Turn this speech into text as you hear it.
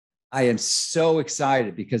I am so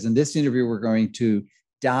excited because in this interview, we're going to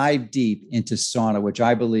dive deep into sauna, which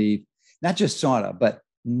I believe, not just sauna, but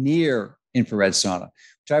near infrared sauna,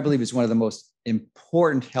 which I believe is one of the most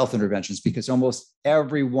important health interventions because almost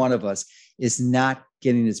every one of us is not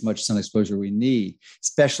getting as much sun exposure we need,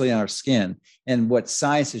 especially on our skin. And what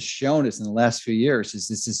science has shown us in the last few years is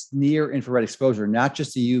this near infrared exposure, not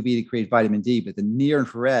just the UV to create vitamin D, but the near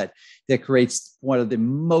infrared that creates one of the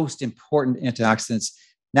most important antioxidants,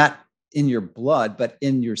 not in your blood, but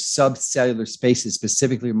in your subcellular spaces,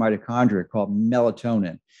 specifically your mitochondria, called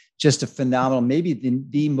melatonin. Just a phenomenal, maybe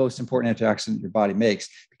the most important antioxidant your body makes,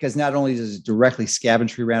 because not only does it directly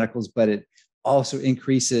scavenge free radicals, but it also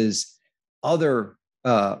increases other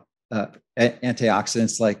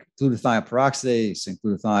antioxidants like glutathione peroxidase and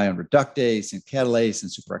glutathione reductase and catalase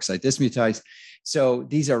and superoxide dismutase. So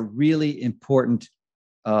these are really important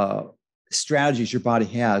strategies your body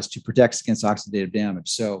has to protect against oxidative damage.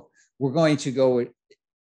 So we're going to go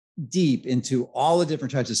deep into all the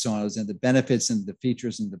different types of saunas and the benefits and the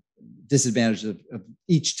features and the disadvantages of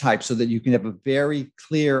each type so that you can have a very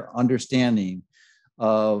clear understanding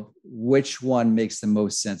of which one makes the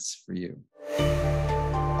most sense for you.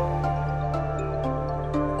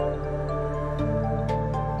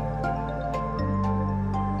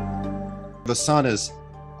 The sun is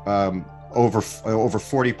over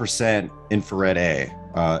 40% infrared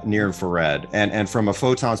A, near infrared. And from a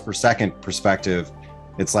photons per second perspective,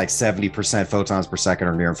 it's like 70% photons per second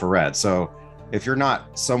are near infrared. So if you're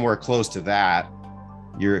not somewhere close to that,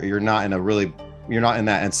 you're not in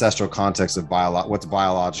that ancestral context of what's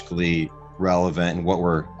biologically relevant and what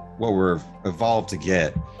we're evolved to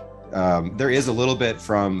get. There is a little bit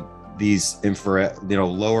from these infrared,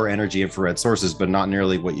 lower energy infrared sources, but not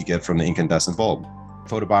nearly what you get from the incandescent bulb.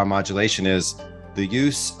 Photobiomodulation is the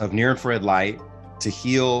use of near infrared light to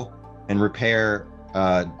heal and repair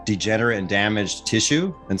degenerate and damaged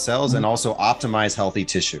tissue and cells, and also optimize healthy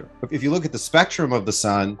tissue. If you look at the spectrum of the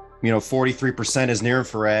sun, 43% is near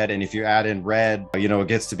infrared, and if you add in red, it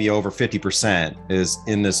gets to be over 50% is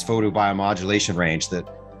in this photobiomodulation range. That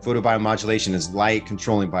photobiomodulation is light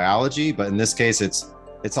controlling biology, but in this case,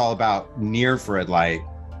 it's all about near infrared light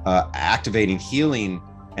activating healing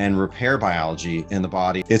and repair biology in the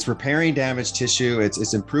body. It's repairing damaged tissue.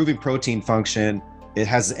 It's improving protein function. It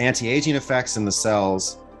has anti-aging effects in the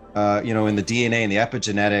cells, in the DNA and the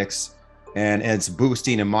epigenetics, and it's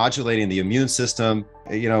boosting and modulating the immune system.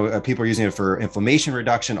 People are using it for inflammation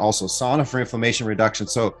reduction, also sauna for inflammation reduction.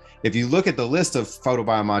 So if you look at the list of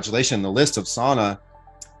photobiomodulation, the list of sauna,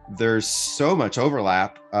 there's so much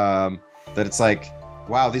overlap that it's like,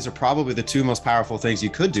 wow, these are probably the two most powerful things you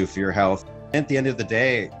could do for your health. At the end of the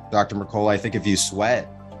day, Dr. Mercola, I think if you sweat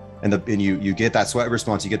and you get that sweat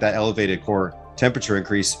response, you get that elevated core temperature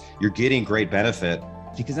increase, you're getting great benefit.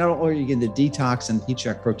 Because not only are you getting the detox and heat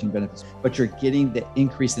shock protein benefits, but you're getting the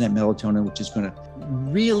increase in that melatonin, which is going to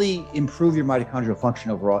really improve your mitochondrial function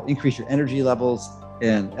overall, increase your energy levels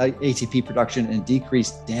and ATP production, and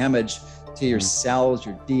decrease damage to your cells,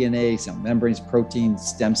 your DNA, cell membranes, proteins,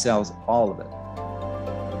 stem cells, all of it.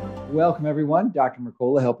 Welcome, everyone. Dr.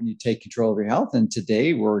 Mercola helping you take control of your health. And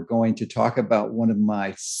today we're going to talk about one of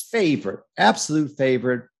my absolute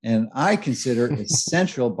favorite, and I consider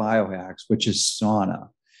essential biohacks, which is sauna.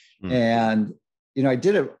 And, I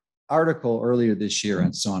did an article earlier this year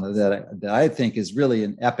on sauna that I think is really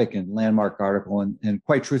an epic and landmark article. And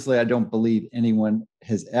quite truthfully, I don't believe anyone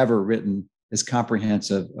has ever written as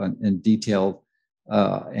comprehensive and detailed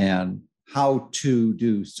and how to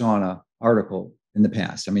do sauna article in the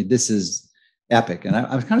past. I mean, this is epic. And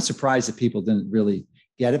I was kind of surprised that people didn't really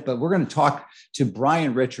get it, but we're going to talk to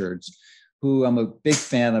Brian Richards, who I'm a big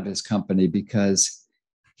fan of his company because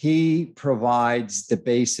he provides the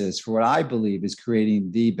basis for what I believe is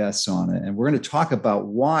creating the best sauna. And we're going to talk about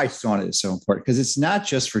why sauna is so important, because it's not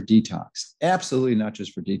just for detox, absolutely not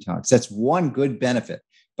just for detox. That's one good benefit,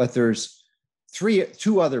 but there's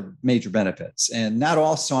two other major benefits, and not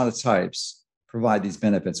all sauna types provide these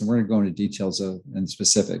benefits. And we're going to go into details and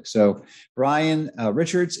specifics. So Brian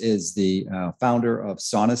Richards is the founder of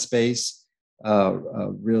SaunaSpace,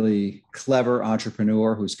 a really clever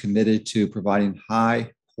entrepreneur who's committed to providing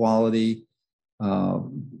high quality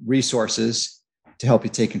resources to help you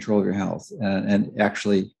take control of your health and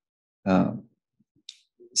actually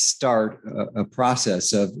start a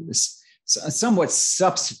process of somewhat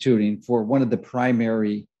substituting for one of the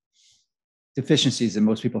primary deficiencies that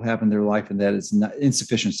most people have in their life, and that is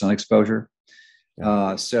insufficient sun exposure.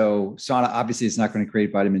 So sauna obviously is not going to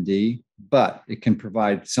create vitamin D, but it can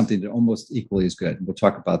provide something that almost equally as good. We'll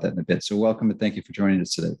talk about that in a bit. So welcome and thank you for joining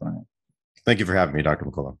us today, Brian. Thank you for having me, Dr.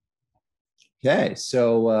 Mercola. Okay,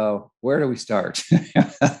 so where do we start?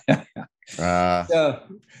 Uh, So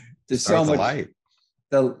there's Start so with the much.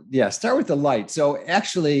 light. Start with the light. So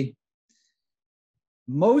actually,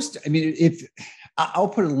 I mean, if I'll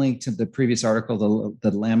put a link to the previous article,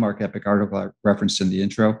 the landmark epic article I referenced in the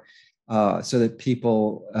intro, so that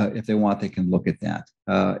people, if they want, they can look at that.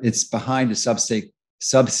 It's behind a Substack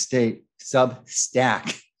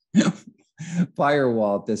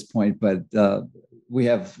firewall at this point, but we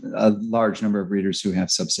have a large number of readers who have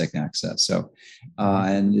Substack access. So,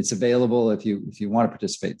 and it's available if you want to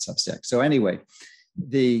participate in Substack. So anyway,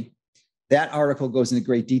 that article goes into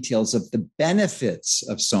great details of the benefits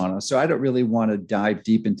of sauna. So I don't really want to dive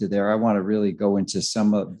deep into there. I want to really go into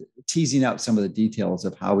teasing out some of the details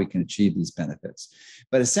of how we can achieve these benefits.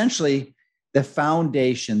 But essentially, the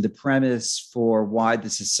foundation, the premise for why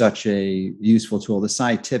this is such a useful tool, the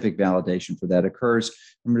scientific validation for that occurs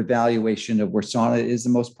from an evaluation of where sauna is the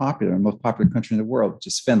most popular country in the world, which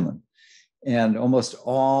is Finland. And almost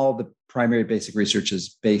all the primary basic research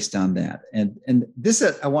is based on that. And this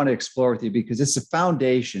I want to explore with you because it's a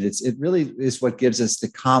foundation. It really is what gives us the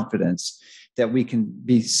confidence that we can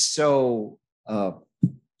be so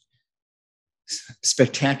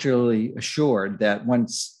spectacularly assured that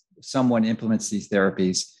once someone implements these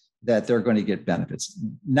therapies, that they're going to get benefits,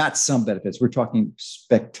 not some benefits. We're talking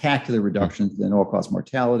spectacular reductions in all-cause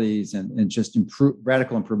mortalities and just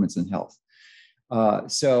radical improvements in health.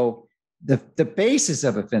 So the basis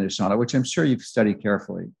of a Finnish sauna, which I'm sure you've studied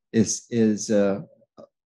carefully, is a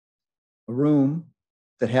room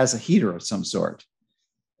that has a heater of some sort,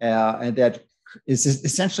 and that is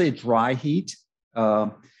essentially a dry heat.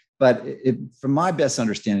 But from my best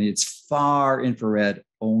understanding, it's far infrared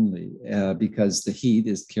only because the heat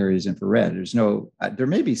is carried as infrared. There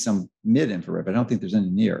may be some mid infrared, but I don't think there's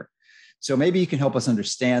any near. So maybe you can help us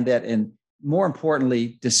understand that, and more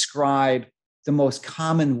importantly, describe the most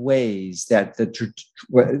common ways that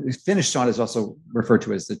Finnish sauna is also referred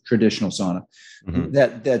to as the traditional sauna,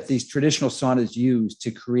 that these traditional saunas use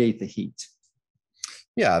to create the heat.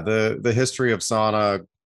 Yeah, the history of sauna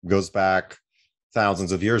goes back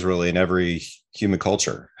thousands of years, really, and every human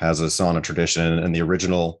culture has a sauna tradition. And the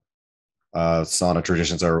original sauna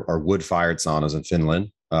traditions are wood-fired saunas in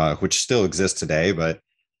Finland, which still exist today, but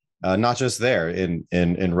not just there.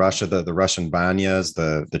 In Russia, the Russian banyas,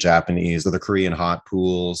 the Japanese, the Korean hot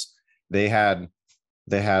pools, they had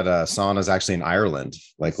saunas actually in Ireland,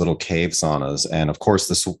 like little cave saunas, and of course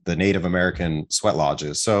the Native American sweat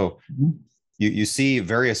lodges. So you see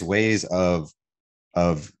various ways of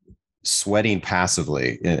sweating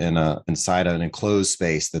passively inside an enclosed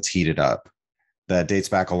space that's heated up, that dates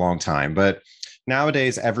back a long time. But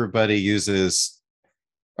nowadays, everybody uses,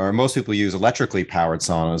 or most people use, electrically powered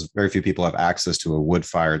saunas. Very few people have access to a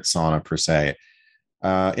wood-fired sauna per se.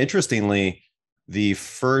 Interestingly, the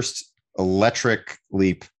first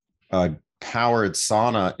electrically powered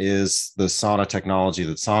sauna is the sauna technology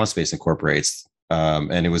that SaunaSpace incorporates.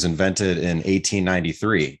 And it was invented in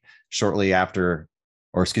 1891, shortly after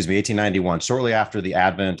the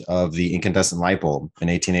advent of the incandescent light bulb in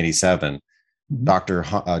 1887. Dr.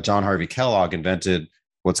 John Harvey Kellogg invented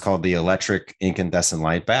what's called the electric incandescent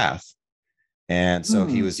light bath. And so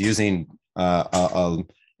he was using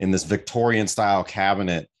in this Victorian style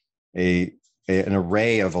cabinet, an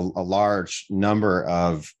array of a large number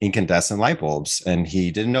of incandescent light bulbs. And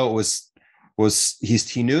he didn't know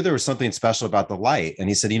he knew there was something special about the light. And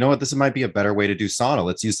he said, you know what, this might be a better way to do sauna.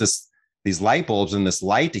 Let's use these light bulbs and this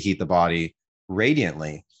light to heat the body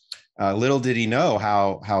radiantly. Little did he know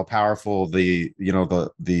how powerful the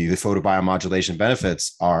photobiomodulation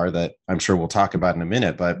benefits are, that I'm sure we'll talk about in a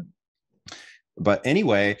minute. But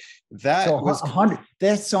anyway, that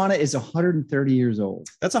sauna is 130 years old.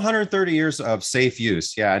 That's 130 years of safe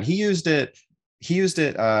use. Yeah, and he used it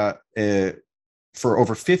for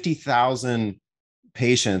over 50,000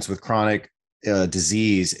 patients with chronic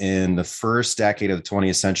disease in the first decade of the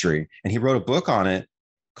 20th century, and he wrote a book on it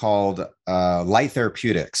called Light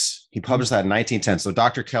Therapeutics. He published that in 1910. So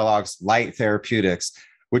Dr. Kellogg's Light Therapeutics,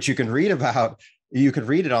 which you can read about, you can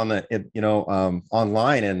read it on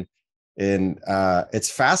online, and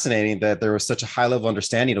it's fascinating that there was such a high level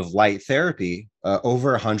understanding of light therapy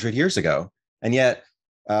over 100 years ago, and yet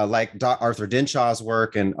like Arthur Dinshaw's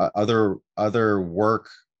work and other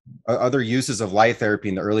uses of light therapy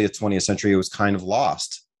in the early 20th century, it was kind of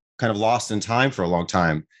lost in time for a long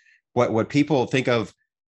time. What people think of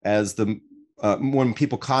as when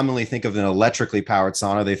people commonly think of an electrically powered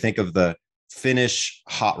sauna, they think of the Finnish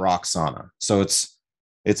hot rock sauna. So it's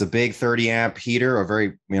a big 30 amp heater, a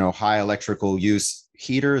very high electrical use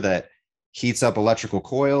heater that heats up electrical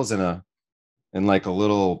coils in like a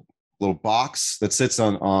little little box that sits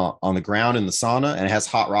on the ground in the sauna, and it has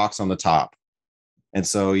hot rocks on the top. And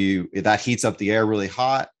so that heats up the air really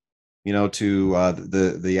hot, to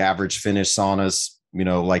the average Finnish saunas,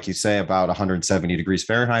 like you say, about 170 degrees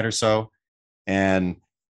Fahrenheit or so. And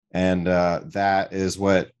that is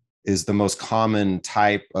what is the most common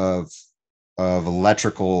type of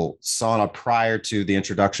electrical sauna prior to the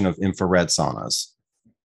introduction of infrared saunas.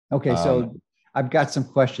 Okay, so I've got some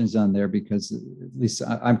questions on there because at least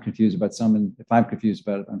I'm confused about some, and if I'm confused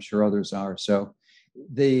about it, I'm sure others are. So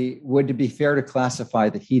would it be fair to classify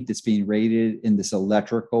the heat that's being rated in this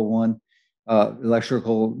electrical one,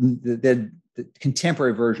 the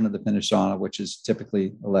contemporary version of the Finnish sauna, which is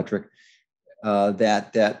typically electric,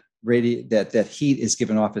 that heat is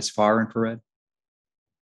given off as far infrared?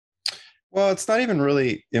 Well, it's not even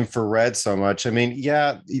really infrared so much. I mean,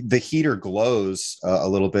 yeah, the heater glows a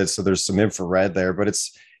little bit, so there's some infrared there, but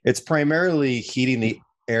it's primarily heating the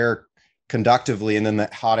air conductively, and then the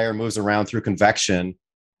hot air moves around through convection,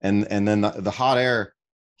 and then the hot air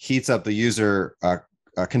heats up the user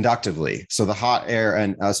conductively. So the hot air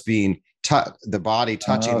and us being the body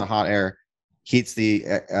touching the hot air heats the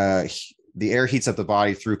air heats up the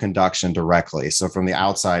body through conduction directly. So from the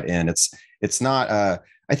outside in, it's not.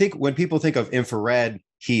 I think when people think of infrared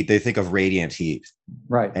heat, they think of radiant heat,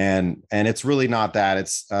 right? And it's really not that.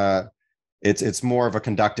 It's more of a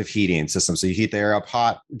conductive heating system. So you heat the air up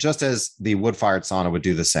hot, just as the wood-fired sauna would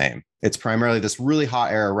do the same. It's primarily this really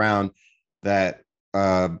hot air around that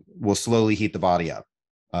will slowly heat the body up.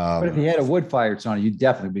 But if you had a wood-fired sauna, you'd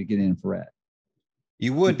definitely be getting infrared.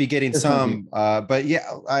 You would be getting some, but yeah,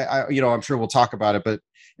 I'm sure we'll talk about it. But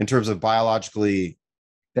in terms of biologically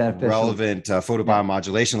relevant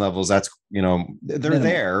photobiomodulation levels, that's they're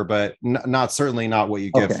there, but certainly not what you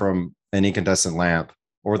get from an incandescent lamp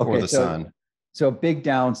or the sun. So a big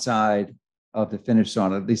downside of the Finnish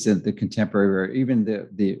sauna, at least in the contemporary, even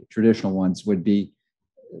the traditional ones, would be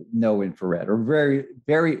no infrared or very,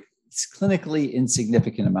 very clinically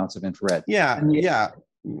insignificant amounts of infrared. Yeah,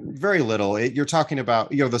 very little. You're talking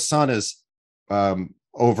about, the sun is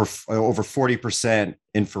over 40%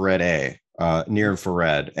 infrared A. Near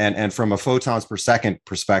infrared, and from a photons per second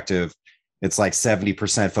perspective, it's like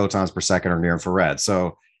 70% photons per second are near infrared.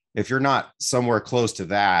 So if you're not somewhere close to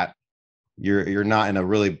that, you're not in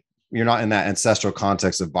that ancestral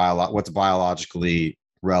context of what's biologically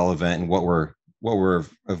relevant and what we're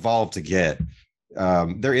evolved to get.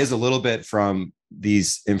 There is a little bit from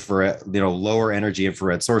these infrared, lower energy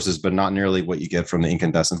infrared sources, but not nearly what you get from the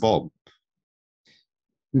incandescent bulb.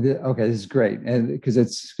 Okay, this is great, and because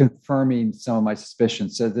it's confirming some of my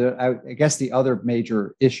suspicions. So I guess the other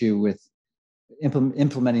major issue with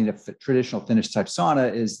implementing a traditional Finnish type sauna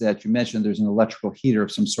is that you mentioned there's an electrical heater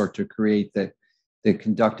of some sort to create the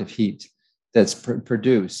conductive heat that's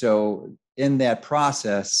produced. So in that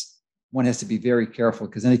process, one has to be very careful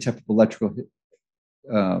because any type of electrical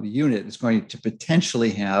unit is going to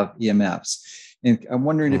potentially have EMFs. And I'm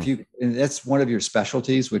wondering if and that's one of your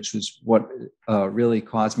specialties, which is what really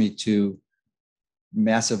caused me to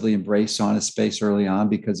massively embrace SaunaSpace early on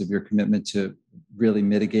because of your commitment to really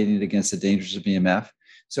mitigating it against the dangers of EMF.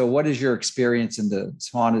 So what is your experience in the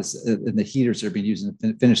saunas and the heaters that are being used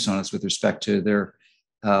in Finnish saunas with respect to their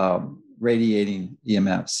radiating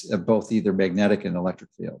EMFs, both either magnetic and electric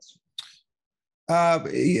fields?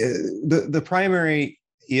 The primary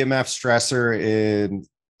EMF stressor in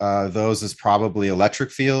those is probably electric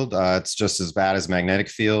field. It's just as bad as magnetic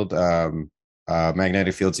field.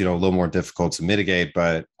 Magnetic fields, a little more difficult to mitigate,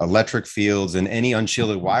 but electric fields and any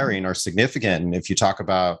unshielded wiring are significant. And if you talk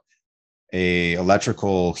about a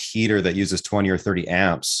electrical heater that uses 20 or 30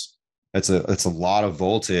 amps, it's a lot of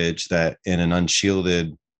voltage that in an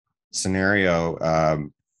unshielded scenario,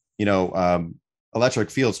 electric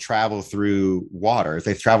fields travel through water.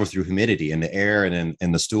 They travel through humidity in the air and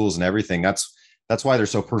in the stools and everything. That's why they're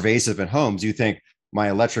so pervasive in homes. You think my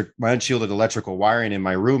unshielded electrical wiring in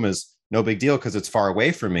my room is no big deal because it's far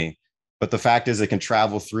away from me. But the fact is it can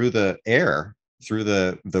travel through the air, through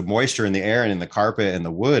the moisture in the air and in the carpet and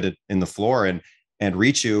the wood in the floor and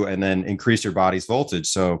reach you and then increase your body's voltage.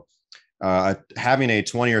 So having a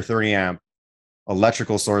 20 or 30 amp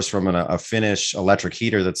electrical source from a Finnish electric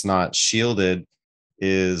heater that's not shielded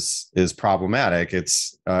is problematic.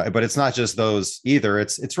 But it's not just those either.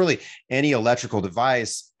 It's really any electrical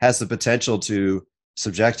device has the potential to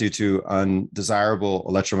subject you to undesirable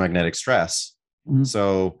electromagnetic stress. Mm-hmm.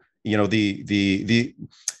 So the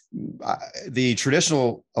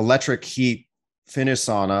traditional electric heat Finnish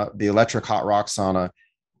sauna, the electric hot rock sauna,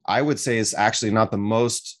 I would say is actually not the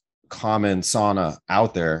most common sauna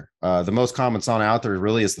out there. The most common sauna out there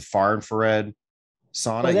really is the far infrared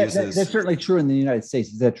Sauna That's uses. certainly true in the United States.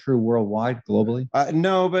 Is that true worldwide, globally?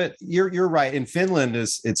 No, but you're right. In Finland,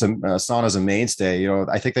 it's a sauna is a mainstay.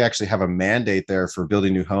 I think they actually have a mandate there for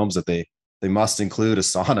building new homes that they must include a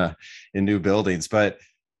sauna in new buildings. But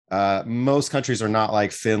most countries are not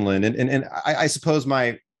like Finland, and I suppose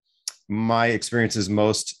my experience is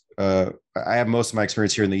most. I have most of my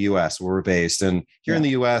experience here in the U.S. where we're based, and here in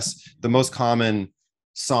the U.S., the most common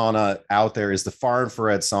sauna out there is the far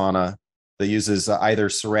infrared sauna that uses either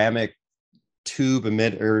ceramic tube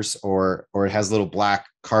emitters or it has little black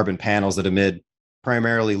carbon panels that emit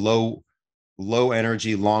primarily low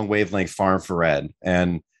energy, long wavelength far infrared.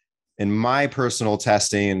 And in my personal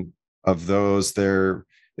testing of those,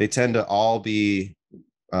 they tend to all be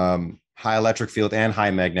high electric field and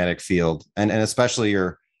high magnetic field, and especially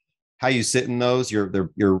how you sit in those. Your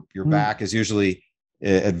back is usually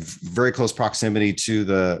at very close proximity to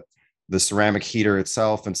the ceramic heater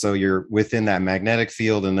itself, and so you're within that magnetic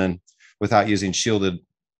field. And then, without using shielded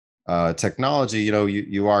technology,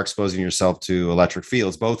 you are exposing yourself to electric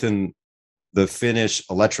fields, both in the Finnish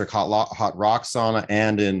electric hot rock sauna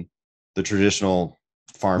and in the traditional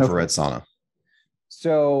far infrared sauna.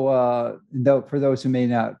 So, for those who may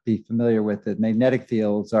not be familiar with it, magnetic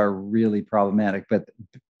fields are really problematic, but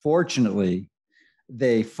fortunately,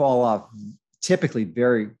 they fall off typically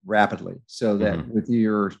very rapidly. So that with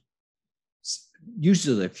your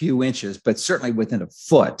usually a few inches, but certainly within a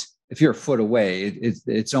foot, if you're a foot away,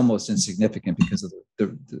 it's almost insignificant because of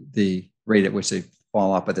the rate at which they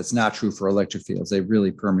fall off. But that's not true for electric fields. They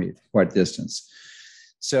really permeate quite a distance.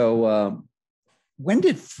 So, when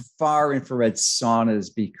did far infrared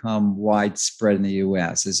saunas become widespread in the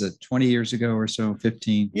U.S.? Is it 20 years ago or so,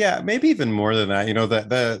 15? Yeah, maybe even more than that.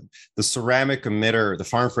 The ceramic emitter, the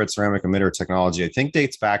far infrared ceramic emitter technology, I think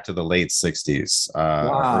dates back to the late 60s,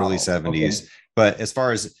 early 70s. Okay. But as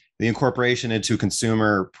far as the incorporation into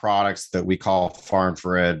consumer products that we call far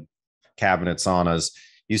infrared cabinet saunas,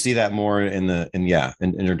 you see that more in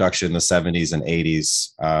introduction in the 70s and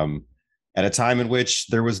 80s. At a time in which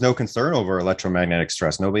there was no concern over electromagnetic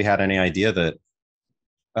stress. Nobody had any idea that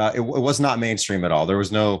it was not mainstream at all. There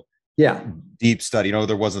was no deep study.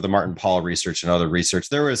 There wasn't the Martin Pall research and other research.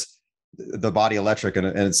 There was the body electric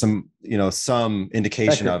and some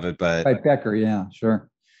indication Becker. of it. But right, Becker, yeah, sure.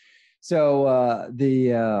 So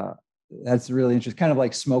that's really interesting. Kind of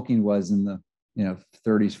like smoking was in the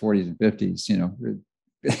 30s, 40s, and 50s.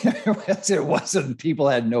 It wasn't. People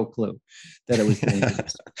had no clue that it was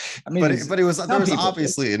dangerous. I mean, but there was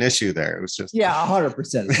obviously an issue there. It was just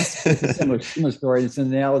 100%. It's a similar story. It's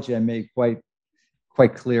an analogy I made quite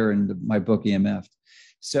clear in my book EMF.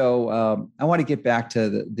 So I want to get back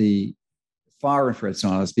to the far infrared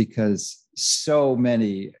saunas because so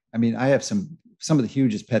many. I mean, I have some of the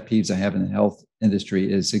hugest pet peeves I have in the health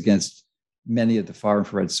industry is against many of the far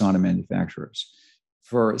infrared sauna manufacturers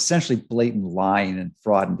for essentially blatant lying and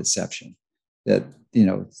fraud and deception that,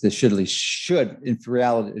 they should, in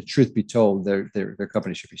reality, truth be told, their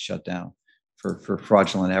company should be shut down for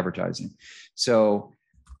fraudulent advertising. So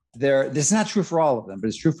this is not true for all of them, but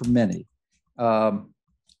it's true for many,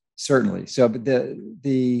 certainly. So, but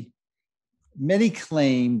the many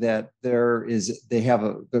claim that there's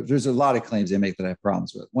a lot of claims they make that I have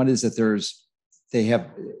problems with. One is that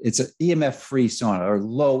it's an EMF free sauna or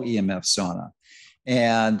low EMF sauna.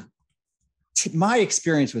 And my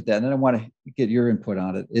experience with that, and then I want to get your input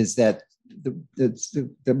on it, is that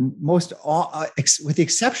the most, with the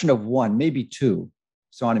exception of one, maybe two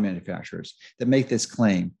sauna manufacturers that make this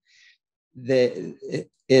claim, that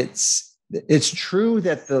it's true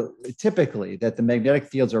that typically that the magnetic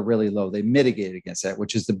fields are really low. They mitigate against that,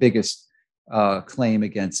 which is the biggest claim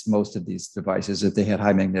against most of these devices, that they had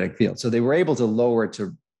high magnetic fields. So they were able to lower it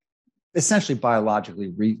to essentially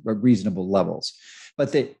biologically reasonable levels,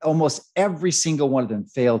 but almost every single one of them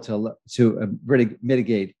failed to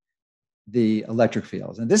mitigate the electric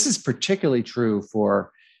fields. And this is particularly true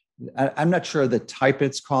for, I'm not sure the type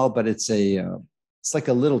it's called, but it's like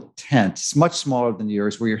a little tent. It's much smaller than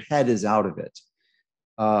yours, where your head is out of it.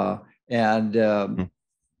 I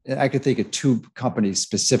could think of two companies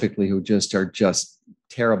specifically who are just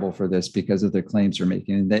terrible for this because of the claims they're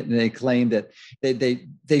making. And they claim that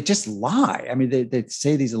they just lie. I mean, they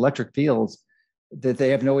say these electric fields, that they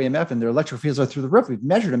have no EMF and their electric fields are through the roof. We've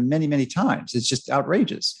measured them many, many times. It's just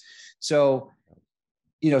outrageous. So,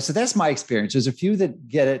 so that's my experience. There's a few that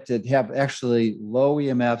get it, that have actually low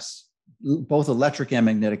EMFs, both electric and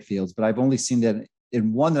magnetic fields, but I've only seen that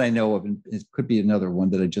in one that I know of, and it could be another one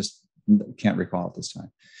that I just can't recall at this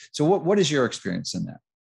time. So what is your experience in that?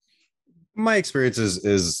 My experience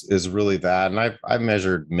is really that. And I've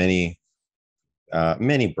measured many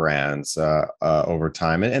many brands over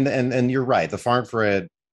time. And you're right. The far infrared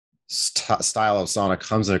style of sauna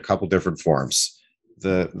comes in a couple different forms.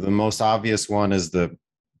 The most obvious one is the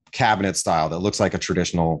cabinet style that looks like a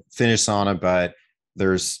traditional Finnish sauna, but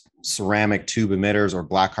there's ceramic tube emitters or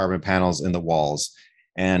black carbon panels in the walls.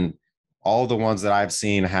 And all the ones that I've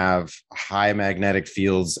seen have high magnetic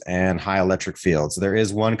fields and high electric fields. There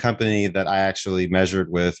is one company that I actually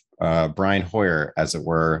measured with, Brian Hoyer, as it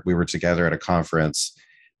were. We were together at a conference,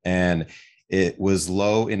 and it was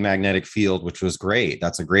low in magnetic field, which was great.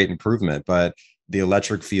 That's a great improvement. But the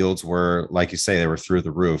electric fields were, like you say, they were through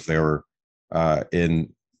the roof. They were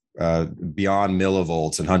in beyond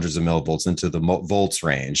millivolts and hundreds of millivolts into the volts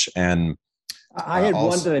range. And I had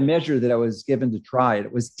one that I measured that I was given to try it.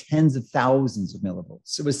 It was tens of thousands of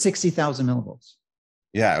millivolts. It was 60,000 millivolts.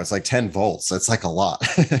 Yeah, it was like 10 volts. That's like a lot.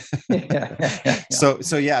 Yeah.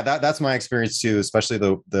 So yeah, that's my experience too, especially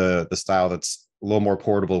the style that's a little more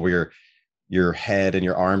portable, where your head and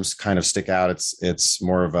your arms kind of stick out. It's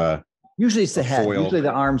more of a, usually it's the head. Foil. Usually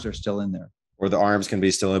the arms are still in there. Or the arms can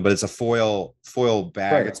be still in, but it's a foil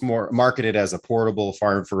bag. Right. It's more marketed as a portable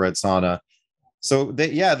far infrared sauna. So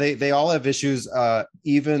they all have issues.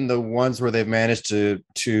 Even the ones where they've managed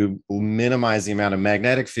to minimize the amount of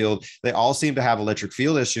magnetic field, they all seem to have electric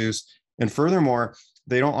field issues. And furthermore,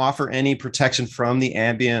 they don't offer any protection from the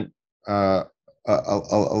ambient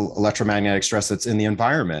electromagnetic stress that's in the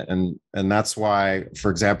environment. And that's why,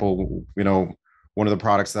 for example, one of the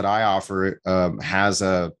products that I offer has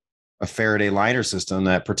a Faraday liner system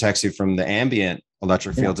that protects you from the ambient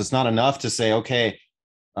electric fields. It's not enough to say, okay,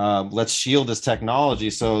 let's shield this technology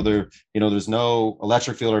so there's no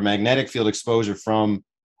electric field or magnetic field exposure from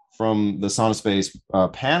the SaunaSpace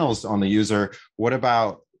panels on the user. What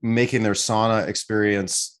about making their sauna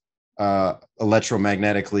experience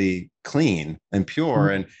electromagnetically clean and pure,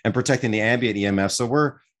 and protecting the ambient EMF? So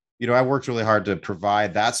I worked really hard to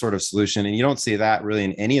provide that sort of solution, and you don't see that really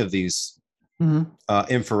in any of these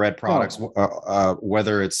infrared products,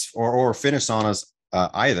 whether it's or Finnish saunas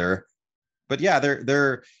either. But yeah,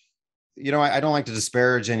 they're I don't like to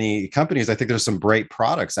disparage any companies. I think there's some great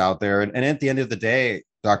products out there, and at the end of the day,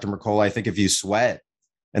 Dr. Mercola, I think if you sweat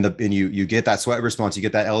and you get that sweat response, you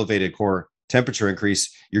get that elevated core temperature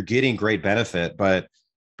increase, you're getting great benefit. But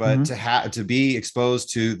to be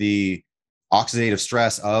exposed to the oxidative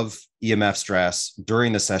stress of EMF stress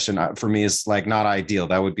during the session, for me, is like not ideal.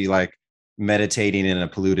 That would be like meditating in a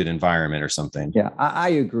polluted environment or something. Yeah, I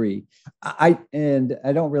agree. I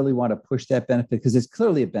don't really want to push that benefit because it's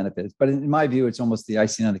clearly a benefit, but in my view, it's almost the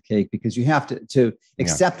icing on the cake, because you have to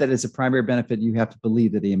accept that it's a primary benefit. You have to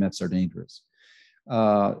believe that EMFs are dangerous.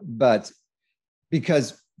 But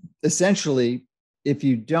because essentially, if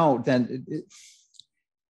you don't, then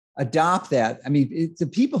adopt that. I mean, the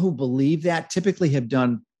people who believe that typically have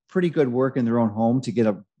done pretty good work in their own home to get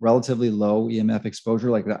a relatively low EMF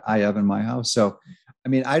exposure like I have in my house. So, I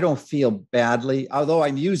mean, I don't feel badly, although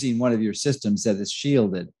I'm using one of your systems that is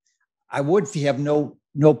shielded. I would have no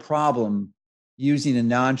problem using a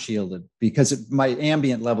non-shielded because my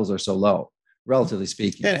ambient levels are so low, relatively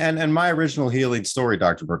speaking. And my original healing story,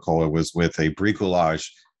 Dr. Mercola, was with a bricolage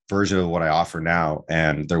version of what I offer now,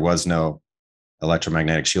 and there was no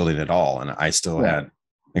electromagnetic shielding at all, and I still had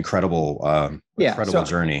incredible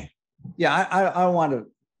journey. Yeah, I don't want to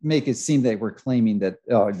make it seem that we're claiming that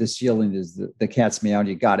this shielding is the cat's meow.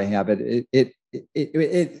 You got to have it.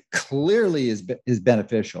 It clearly is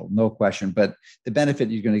beneficial, no question. But the benefit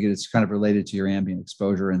you're going to get is kind of related to your ambient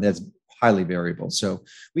exposure, and that's highly variable. So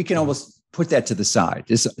we can almost put that to the side.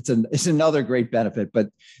 It's another great benefit. But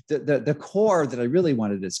the core that I really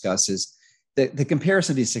want to discuss is the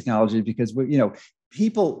comparison of these technologies, because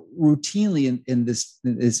people routinely in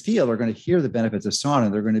this field are going to hear the benefits of sauna.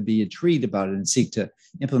 They're going to be intrigued about it and seek to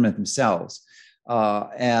implement themselves.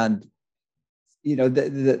 I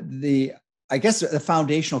guess the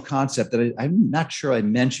foundational concept that I'm not sure I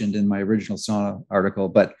mentioned in my original sauna article,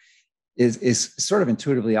 but is sort of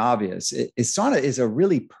intuitively obvious. Sauna is a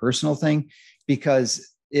really personal thing,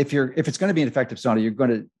 because if it's going to be an effective sauna, you're going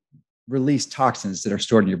to release toxins that are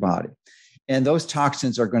stored in your body. And those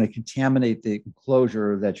toxins are going to contaminate the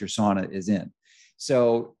enclosure that your sauna is in.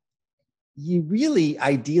 So you really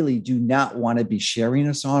ideally do not want to be sharing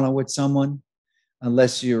a sauna with someone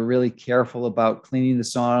unless you're really careful about cleaning the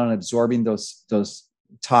sauna and absorbing those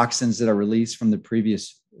toxins that are released from the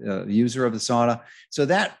previous user of the sauna. So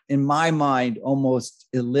that, in my mind, almost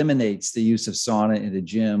eliminates the use of sauna in the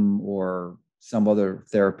gym or some other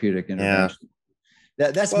therapeutic intervention. Yeah.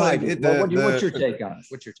 That's my view. What's your take on it?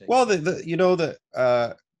 What's your take? Well,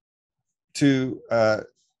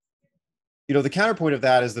 the counterpoint of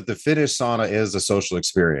that is that the Finnish sauna is a social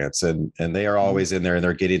experience, and they are always in there and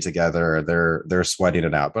they're getting together, they're sweating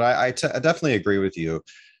it out. But I definitely agree with you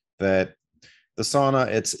that the sauna,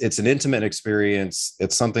 it's an intimate experience.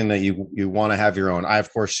 It's something that you want to have your own. I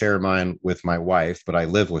of course share mine with my wife, but I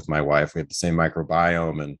live with my wife. We have the same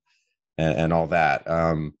microbiome and all that.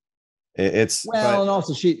 And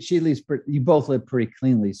also she lives. You both live pretty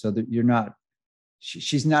cleanly, so that you're not.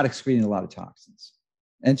 She's not excreting a lot of toxins,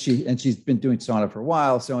 and she's been doing sauna for a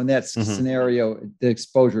while. So in that scenario, the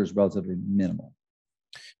exposure is relatively minimal.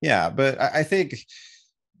 Yeah, but I think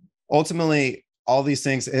ultimately all these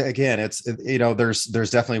things, again, there's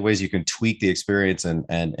definitely ways you can tweak the experience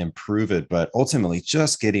and improve it, but ultimately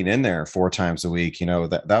just getting in there 4 times a week,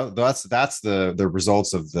 that's the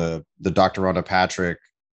results of the Dr. Rhonda Patrick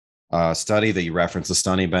study that you referenced, the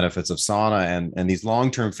stunning benefits of sauna, and these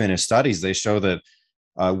long-term Finnish studies, they show that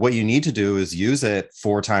what you need to do is use it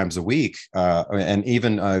 4 times a week, and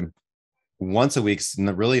even once a week's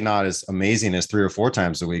really not as amazing as 3 or 4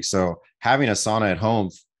 times a week. So having a sauna at home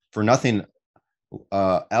for nothing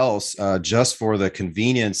else, just for the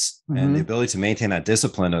convenience and the ability to maintain that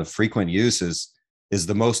discipline of frequent use is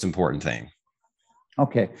the most important thing.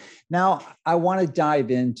 Okay. Now I want to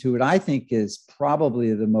dive into what I think is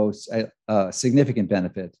probably the most significant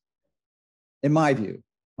benefit, in my view,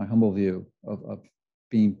 my humble view of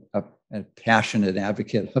being a passionate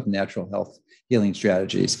advocate of natural health healing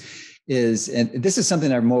strategies, and this is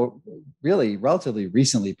something I really relatively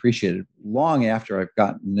recently appreciated, long after I've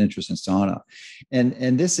gotten an interest in sauna.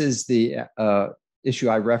 And this is the issue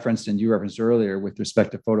I referenced and you referenced earlier with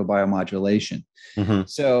respect to photobiomodulation.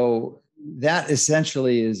 So that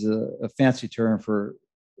essentially is a fancy term for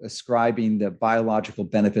ascribing the biological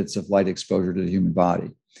benefits of light exposure to the human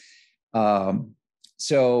body.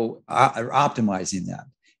 So optimizing that.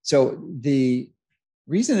 So the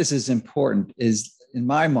reason this is important is, in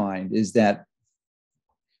my mind, is that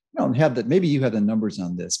I don't have that. Maybe you have the numbers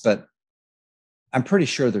on this, but I'm pretty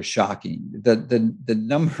sure they're shocking. The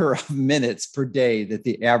number of minutes per day that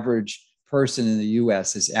the average person in the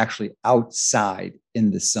U.S. is actually outside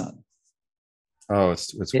in the sun. Oh,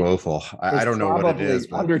 it's woeful. I don't know what it is.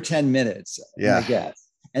 But under 10 minutes, yeah, I guess.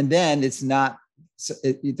 And then it's not.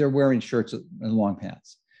 They're wearing shirts and long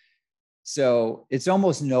pants. So it's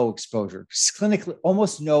almost no exposure,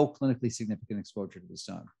 almost no clinically significant exposure to the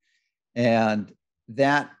sun. And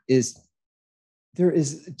there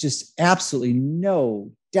is just absolutely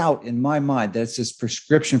no doubt in my mind that it's just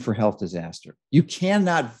prescription for health disaster. You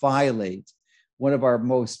cannot violate one of our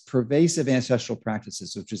most pervasive ancestral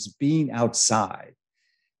practices, which is being outside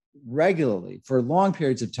regularly for long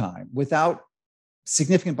periods of time without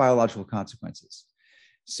significant biological consequences.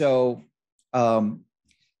 So,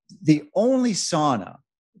 the only sauna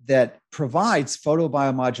that provides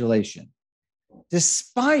photobiomodulation,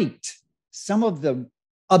 despite some of the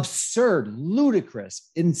absurd,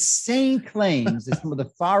 ludicrous, insane claims that some of the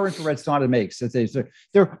far infrared sauna makes, that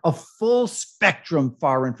they're a full spectrum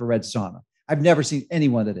far infrared sauna. I've never seen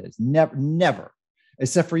anyone that is, never,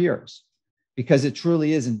 except for yours, because it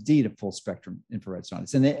truly is indeed a full spectrum infrared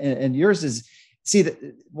sauna. And yours is,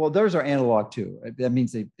 those are analog too. That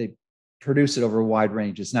means they produce it over a wide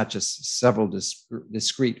range. It's not just several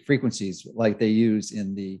discrete frequencies like they use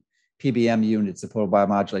in the PBM units, the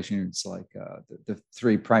photobiomodulation units, like the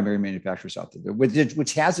 3 primary manufacturers out there,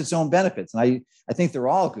 which has its own benefits. And I think they're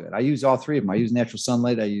all good. I use all 3 of them. I use natural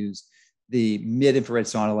sunlight. I use the mid-infrared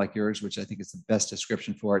sauna like yours, which I think is the best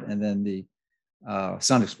description for it, and then the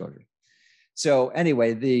sun exposure. So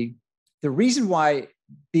anyway, the reason why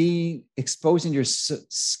exposing your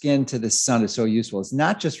skin to the sun is so useful. It's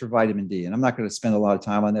not just for vitamin D. And I'm not going to spend a lot of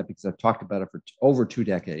time on that because I've talked about it for over 2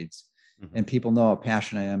 decades. And people know how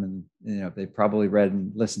passionate I am. And, they've probably read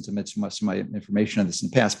and listened to much of my information on this in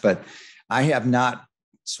the past, but I have not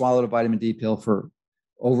swallowed a vitamin D pill for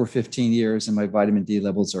over 15 years, and my vitamin D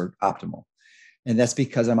levels are optimal. And that's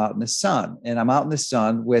because I'm out in the sun, and I'm out in the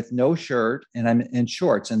sun with no shirt, and I'm in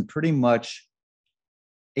shorts, and pretty much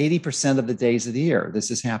 80% of the days of the year,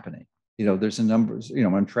 this is happening. There's a number,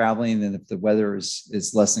 I'm traveling, and if the weather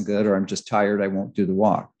is less than good, or I'm just tired, I won't do the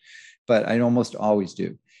walk, but I almost always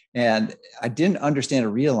do. And I didn't understand or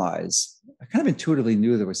realize, I kind of intuitively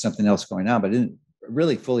knew there was something else going on, but I didn't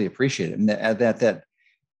really fully appreciate it. And that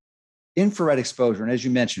infrared exposure, and as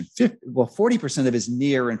you mentioned, 40% of it is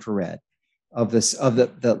near infrared of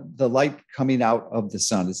the light coming out of the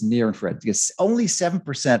sun is near infrared, because only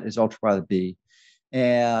 7% is ultraviolet B.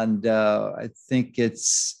 And I think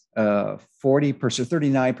it's 40%,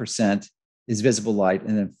 39% is visible light,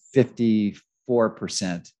 and then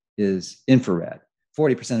 54% is infrared.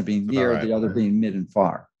 40% of being near, the other being mid and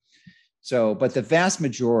far. So, but the vast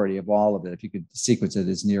majority of all of it, if you could sequence it,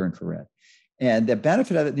 is near infrared. And the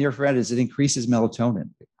benefit of it near infrared is it increases melatonin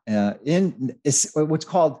in what's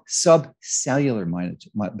called subcellular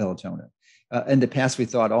melatonin. In the past, we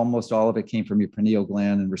thought almost all of it came from your pineal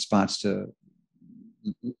gland in response to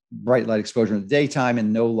bright light exposure in the daytime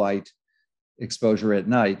and no light exposure at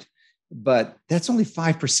night. But that's only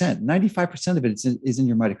 5%. 95% of it is in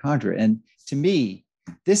your mitochondria. And to me,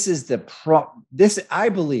 this is I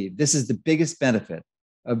believe this is the biggest benefit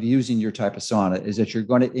of using your type of sauna, is that you're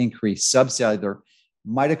going to increase subcellular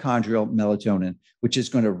mitochondrial melatonin, which is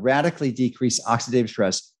going to radically decrease oxidative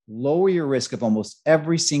stress, lower your risk of almost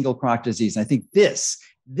every single chronic disease. And I think this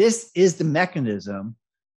is the mechanism.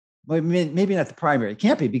 Maybe not the primary. It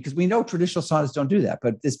can't be, because we know traditional saunas don't do that,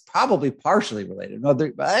 but it's probably partially related. No,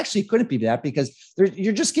 but actually it couldn't be that, because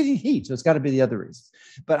you're just getting heat. So it's got to be the other reasons.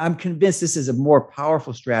 But I'm convinced this is a more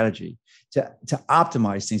powerful strategy to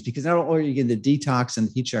optimize things, because not only are you getting the detox and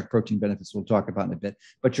the heat shock protein benefits we'll talk about in a bit,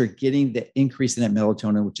 but you're getting the increase in that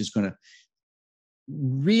melatonin, which is going to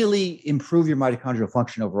really improve your mitochondrial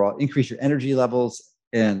function overall, increase your energy levels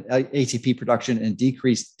and ATP production, and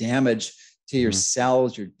decrease damage to your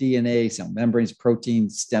cells, your DNA, cell membranes,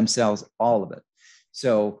 proteins, stem cells, all of it.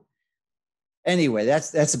 So anyway,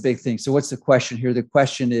 that's a big thing. So what's the question here? The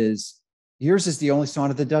question is, yours is the only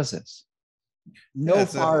sauna that does this. No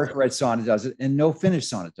far infrared sauna does it, and no Finnish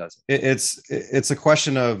sauna does it. It's a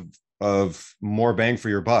question of more bang for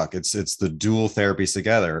your buck. It's the dual therapies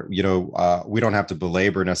together. We don't have to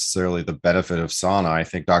belabor necessarily the benefit of sauna. I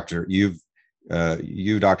think Dr.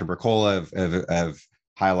 Mercola have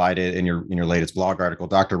highlighted in your latest blog article.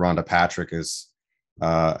 Dr. Rhonda Patrick has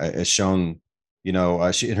shown,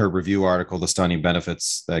 she, in her review article, the stunning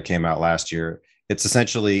benefits that came out last year. It's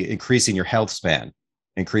essentially increasing your health span,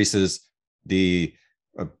 increases the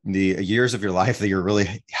years of your life that you're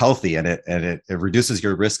really healthy, and it reduces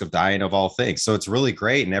your risk of dying of all things. So it's really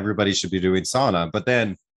great, and everybody should be doing sauna. But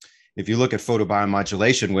then if you look at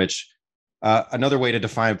photobiomodulation, which another way to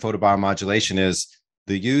define photobiomodulation is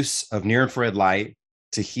the use of near infrared light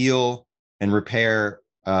to heal and repair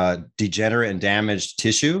degenerate and damaged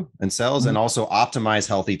tissue and cells, and also optimize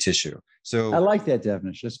healthy tissue. So I like that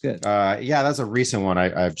definition. That's good. Yeah, that's a recent one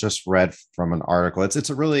I've just read from an article.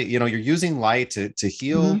 It's a really, you're using light to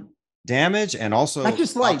heal damage, and also not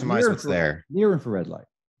just light, optimize what's there. Near infrared light.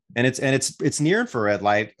 And it's near infrared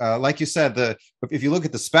light. Like you said, if you look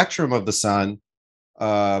at the spectrum of the sun,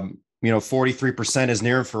 43% is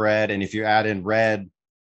near infrared, and if you add in red,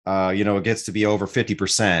 it gets to be over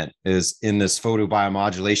 50% is in this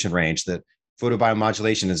photobiomodulation range. That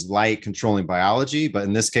photobiomodulation is light controlling biology, but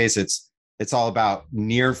in this case, it's all about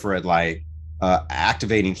near infrared light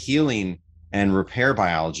activating healing and repair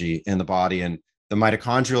biology in the body. And the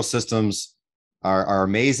mitochondrial systems are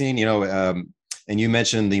amazing. And you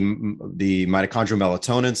mentioned the mitochondrial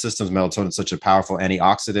melatonin systems. Melatonin is such a powerful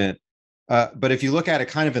antioxidant. But if you look at it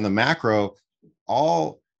kind of in the macro,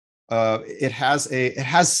 it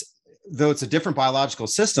has, though it's a different biological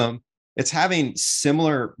system, it's having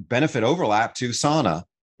similar benefit overlap to sauna.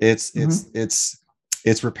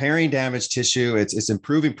 It's repairing damaged tissue. It's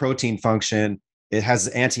improving protein function. It has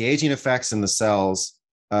anti-aging effects in the cells,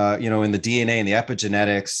 in the DNA and the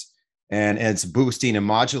epigenetics, and it's boosting and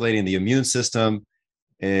modulating the immune system.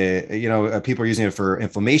 People are using it for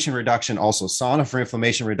inflammation reduction, also sauna for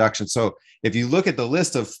inflammation reduction. So if you look at the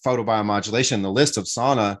list of photobiomodulation, the list of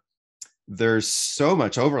sauna, there's so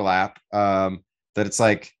much overlap that it's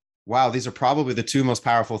like, wow, these are probably the two most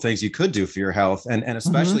powerful things you could do for your health. And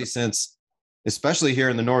especially especially here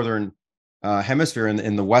in the Northern hemisphere,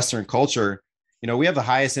 in the Western culture, we have the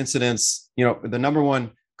highest incidence, the number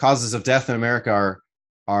one causes of death in America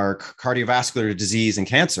are cardiovascular disease and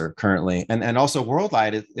cancer currently. And also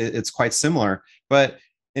worldwide, it's quite similar. But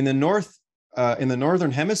in the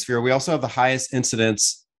Northern hemisphere, we also have the highest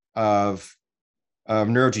incidence of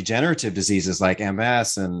neurodegenerative diseases like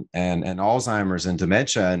MS and Alzheimer's and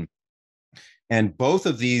dementia. And both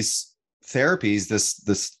of these therapies,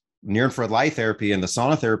 this near infrared light therapy and the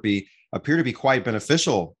sauna therapy, appear to be quite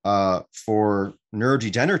beneficial for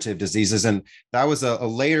neurodegenerative diseases. And that was a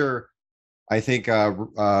later, I think,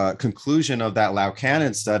 conclusion of that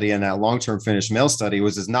Laukanen study and that long-term Finnish male study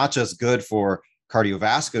was it's not just good for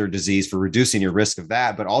cardiovascular disease, for reducing your risk of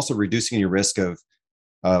that, but also reducing your risk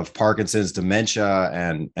of Parkinson's, dementia,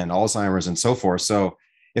 and Alzheimer's, and so forth. So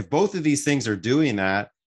if both of these things are doing that,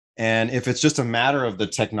 and if it's just a matter of the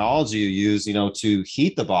technology you use, to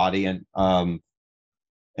heat the body,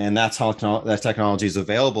 and that's how that technology is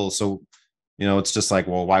available. So, it's just like,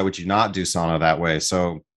 well, why would you not do sauna that way?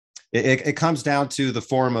 So it comes down to the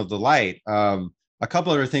form of the light. a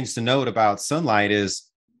couple other things to note about sunlight is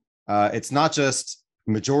it's not just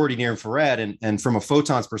majority near infrared, and from a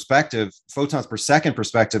photons per second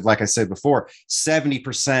perspective, like I said before,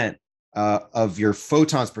 70% of your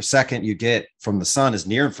photons per second you get from the sun is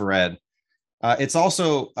near infrared. It's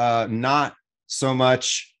also not so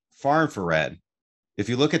much far infrared. If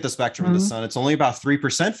you look at the spectrum of the sun, it's only about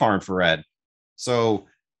 3% far infrared. So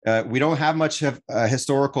we don't have much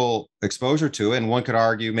historical exposure to it. And one could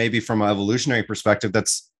argue maybe from an evolutionary perspective,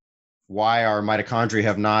 that's why our mitochondria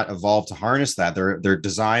have not evolved to harness that. They're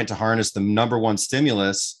designed to harness the number one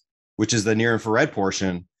stimulus, which is the near infrared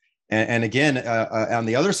portion. And again, on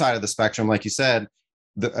the other side of the spectrum, like you said,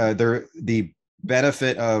 the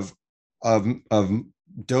benefit of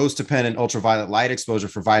dose-dependent ultraviolet light exposure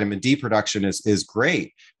for vitamin D production is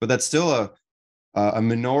great, but that's still a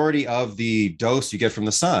minority of the dose you get from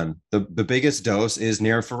the sun. The biggest dose is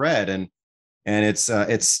near infrared, and it's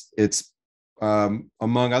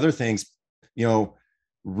among other things,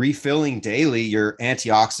 refilling daily your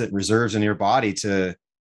antioxidant reserves in your body to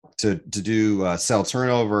do cell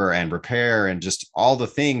turnover and repair and just all the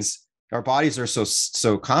things. Our bodies are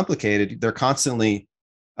so complicated. They're constantly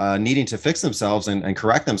needing to fix themselves and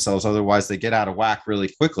correct themselves. Otherwise they get out of whack really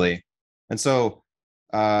quickly. And so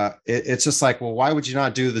it's just like, well, why would you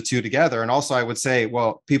not do the two together? And also I would say,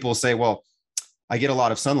 well, people say, well, I get a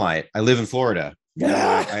lot of sunlight. I live in Florida.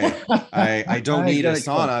 I don't need a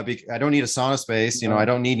sauna. I don't need a SaunaSpace. I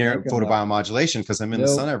don't need photobiomodulation because I'm in the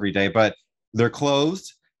sun every day, but they're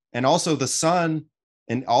closed. And also the sun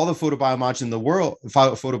and all the photobiomodulation in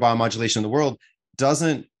the world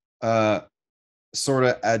doesn't sort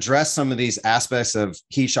of address some of these aspects of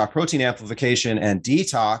heat shock protein amplification and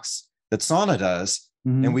detox that sauna does.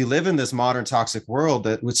 Mm-hmm. And we live in this modern toxic world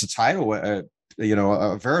which is a tidal, a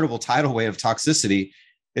veritable tidal wave of toxicity.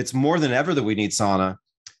 It's more than ever that we need sauna.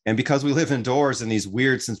 And because we live indoors in these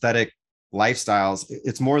weird synthetic lifestyles,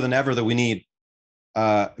 it's more than ever that we need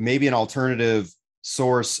maybe an alternative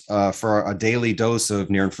source for a daily dose of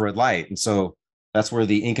near infrared light. And so that's where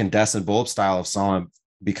the incandescent bulb style of sauna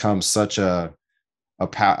becomes such a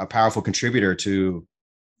powerful contributor to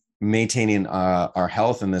maintaining our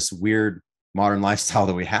health in this weird modern lifestyle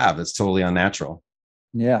that we have. It's totally unnatural.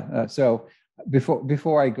 Yeah. So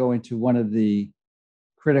before I go into one of the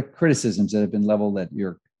criticisms that have been leveled at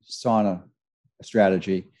your sauna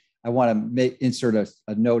strategy, I want to insert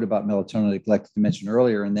a note about melatonin I neglected to mention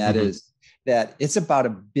earlier, and that is that it's about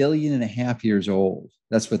 1.5 billion years old.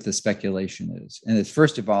 That's what the speculation is, and it's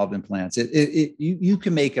first evolved in plants. You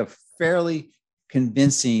can make a fairly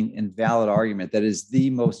convincing and valid argument that is the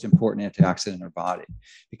most important antioxidant in our body,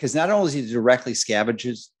 because not only does it directly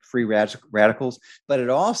scavenges free radicals, but it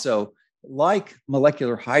also, like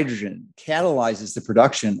molecular hydrogen, catalyzes the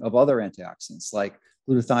production of other antioxidants like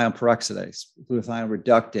glutathione peroxidase, glutathione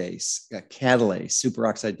reductase, catalase,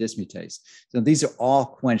 superoxide dismutase. So these are all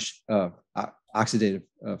quench oxidative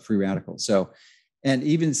free radicals. So, and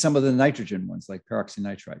even some of the nitrogen ones like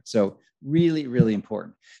peroxynitrite. So really, really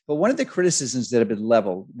important. But one of the criticisms that have been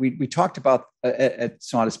leveled, we talked about at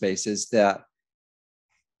SaunaSpace, is that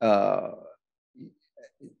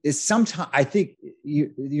is sometimes, I think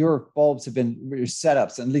your bulbs have been, your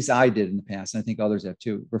setups, at least I did in the past, and I think others have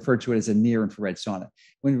too, referred to it as a near infrared sauna.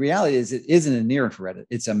 When reality is it isn't a near infrared,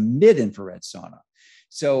 it's a mid infrared sauna.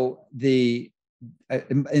 So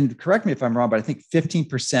and correct me if I'm wrong, but I think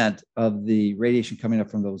 15% of the radiation coming up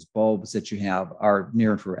from those bulbs that you have are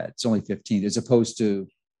near infrared. It's only 15 as opposed to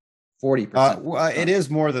 40%. Well, it is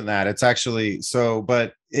more than that. It's actually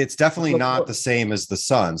but it's definitely not the same as the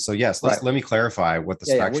sun. So yes, let me clarify what the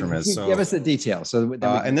spectrum is. So give us the details. So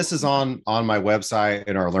and this is on my website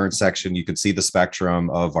in our Learn section. You can see the spectrum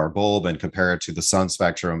of our bulb and compare it to the sun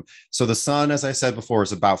spectrum. So the sun, as I said before,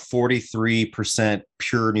 is about 43%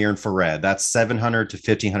 pure near infrared. That's 700 to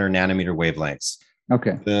 1500 nanometer wavelengths.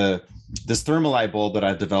 Okay. This thermalite bulb that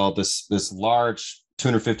I've developed, this large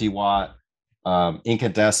 250 watt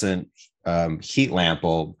incandescent heat lamp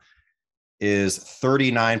bulb, is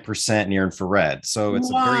 39% near infrared. So it's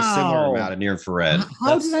a very similar amount of near infrared.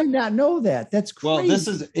 How did I not know that? That's crazy.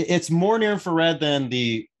 Well, it's more near infrared than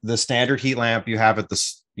the standard heat lamp you have at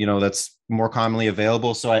that's more commonly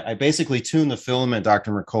available. So I basically tune the filament,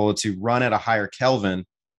 Dr. Mercola, to run at a higher Kelvin.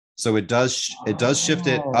 So it does shift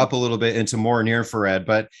it up a little bit into more near infrared,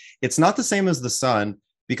 but it's not the same as the sun,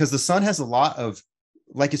 because the sun has a lot of,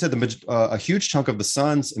 like you said, a huge chunk of the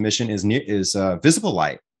sun's emission is visible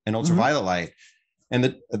light and ultraviolet light.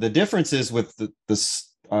 And the difference is with the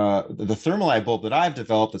thermalite bulb that I've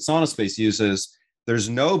developed that SaunaSpace uses, there's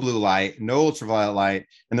no blue light, no ultraviolet light,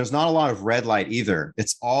 and there's not a lot of red light either.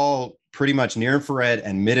 It's all pretty much near infrared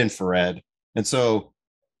and mid infrared. And so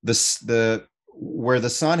the where the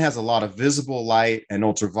sun has a lot of visible light and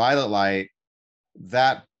ultraviolet light,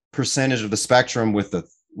 that percentage of the spectrum with the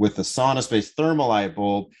SaunaSpace thermal light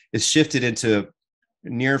bulb is shifted into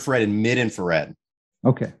near infrared and mid infrared.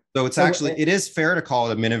 Okay. So it's actually, it is fair to call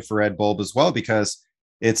it a mid infrared bulb as well, because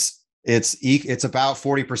it's about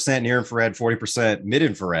 40% near infrared, 40% mid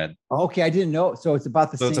infrared. Okay, I didn't know. So it's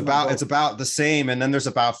about the same. It's about the same, and then there's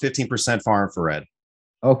about 15% far infrared.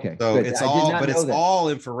 Okay. So good. it's all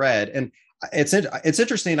infrared, and it's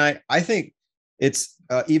interesting. I think it's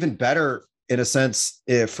even better in a sense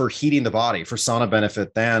for heating the body, for sauna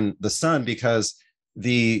benefit, than the sun, because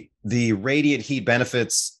the radiant heat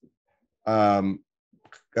benefits come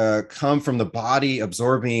from the body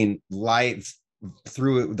absorbing light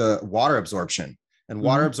through the water absorption. And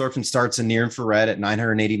water absorption starts in near infrared at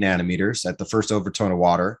 980 nanometers at the first overtone of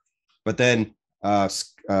water, but then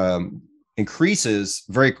increases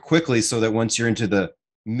very quickly, so that once you're into the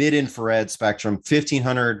mid infrared spectrum,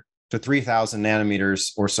 1500 to 3000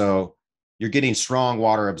 nanometers or so, you're getting strong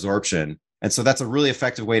water absorption. And so that's a really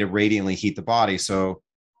effective way to radiantly heat the body. So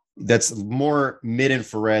that's more mid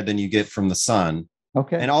infrared than you get from the sun.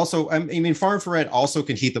 Okay. And also, I mean, far infrared also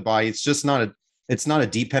can heat the body. It's just not a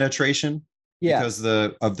deep penetration. Yeah. Because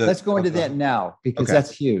let's go into that now, because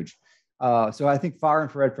that's huge. So I think far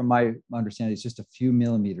infrared, from my understanding, is just a few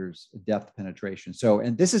millimeters depth penetration. So,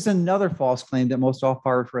 and this is another false claim that most all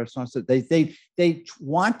far infrared saunas, they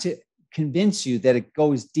want to convince you that it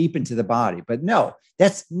goes deep into the body, but no,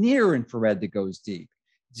 that's near infrared that goes deep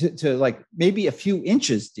to like maybe a few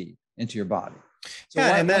inches deep into your body. So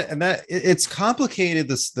and that it's complicated.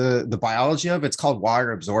 The biology of it's called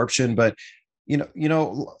water absorption, but you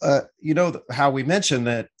know how we mentioned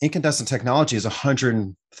that incandescent technology is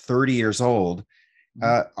 130 years old.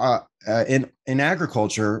 In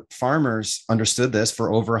agriculture, farmers understood this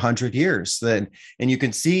for over 100 years. And you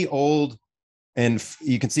can see old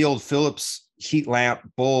Philips heat lamp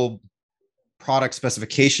bulb product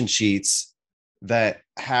specification sheets that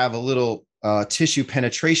have a little tissue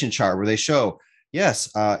penetration chart where they show, yes,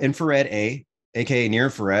 infrared A, aka near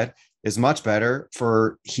infrared, is much better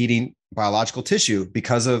for heating biological tissue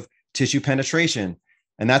because of tissue penetration.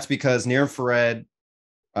 And that's because near infrared,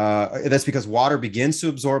 that's because water begins to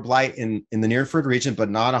absorb light in the near infrared region, but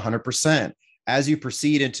not 100%. As you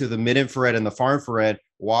proceed into the mid infrared and the far infrared,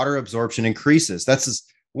 water absorption increases. That's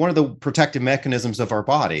one of the protective mechanisms of our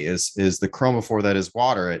body is the chromophore that is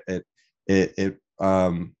water.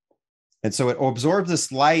 And so it absorbs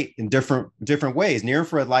this light in different ways. Near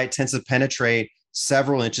infrared light tends to penetrate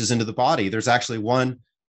several inches into the body. There's actually one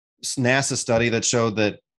NASA study that showed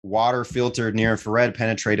that water filtered near infrared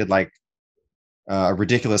penetrated like a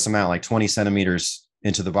ridiculous amount, like 20 centimeters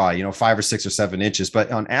into the body, 5 or 6 or 7 inches.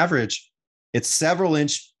 But on average, it's several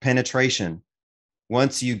inch penetration.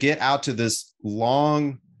 Once you get out to this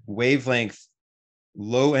long wavelength,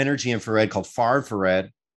 low energy infrared called far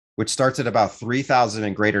infrared, which starts at about 3,000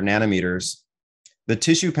 and greater nanometers, the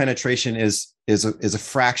tissue penetration is a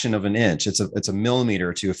fraction of an inch. It's a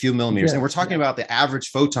millimeter to a few millimeters. And we're talking about the average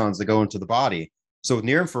photons that go into the body. So with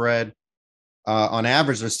near infrared, on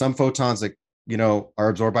average, there's some photons that, are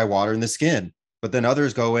absorbed by water in the skin, but then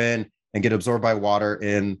others go in and get absorbed by water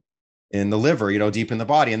in the liver, deep in the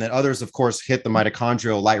body. And then others, of course, hit the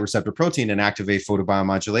mitochondrial light receptor protein and activate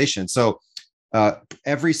photobiomodulation. So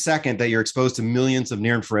every second that you're exposed to millions of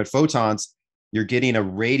near infrared photons, you're getting a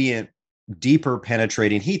radiant, deeper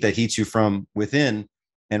penetrating heat that heats you from within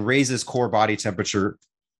and raises core body temperature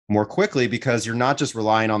more quickly, because you're not just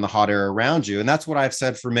relying on the hot air around you. And that's what I've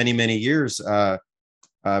said for many, many years,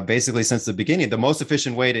 basically since the beginning. The most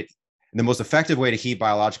effective way to heat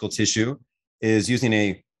biological tissue is using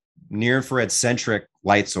a near infrared centric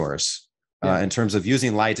light source, in terms of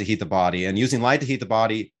using light to heat the body. And using light to heat the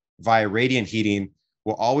body via radiant heating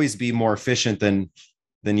will always be more efficient than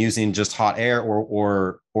using just hot air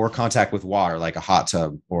or contact with water, like a hot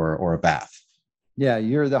tub or a bath. Yeah,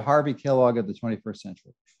 you're the Harvey Kellogg of the 21st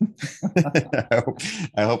century.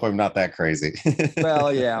 I hope I'm not that crazy.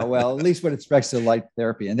 Well, yeah. Well, at least when it respects to light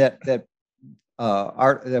therapy, and that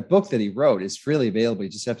book that he wrote is freely available. You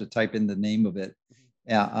just have to type in the name of it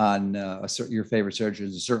on your favorite search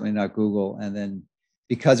engine. Certainly not Google. And then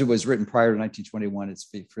because it was written prior to 1921, it's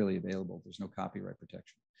freely available. There's no copyright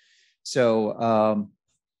protection. So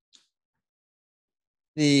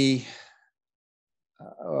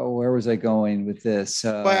where was I going with this?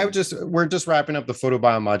 We're just wrapping up the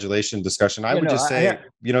photobiomodulation discussion. I would just say,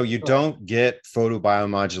 you don't get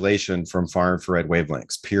photobiomodulation from far infrared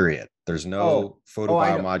wavelengths, period. There's no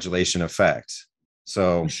photobiomodulation effect.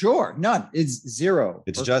 So Sure, none. It's zero.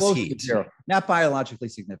 it's or just close to heat. zero. Not biologically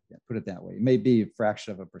significant. Put it that way. It may be a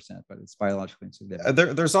fraction of a percent, but it's biologically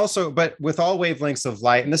insignificant. There's also, but with all wavelengths of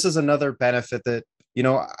light, and this is another benefit that,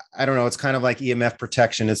 I don't know, it's kind of like EMF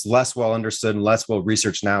protection. It's less well understood and less well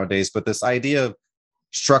researched nowadays, but this idea of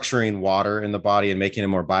structuring water in the body and making it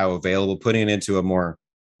more bioavailable, putting it into a more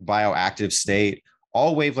bioactive state,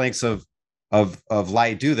 all wavelengths of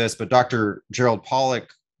light do this. But Dr. Gerald Pollack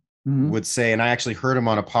would say, and I actually heard him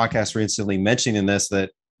on a podcast recently mentioning this,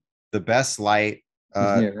 that the best light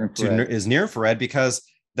is near infrared, because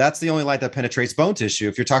that's the only light that penetrates bone tissue.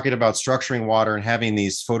 If you're talking about structuring water and having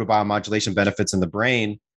these photobiomodulation benefits in the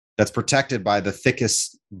brain that's protected by the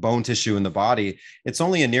thickest bone tissue in the body, it's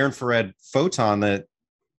only a near infrared photon that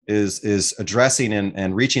is addressing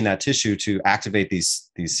and reaching that tissue to activate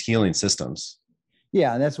these healing systems.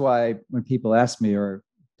 Yeah, and that's why when people ask me or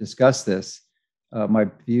discuss this, my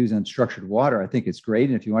views on structured water, I think it's great.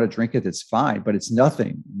 And if you want to drink it, that's fine, but it's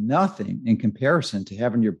nothing in comparison to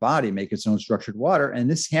having your body make its own structured water. And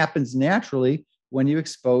this happens naturally when you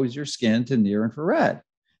expose your skin to near infrared.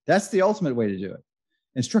 That's the ultimate way to do it.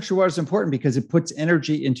 And structured water is important because it puts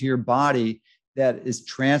energy into your body that is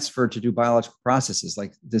transferred to do biological processes,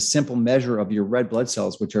 like the simple measure of your red blood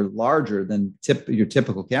cells, which are larger than your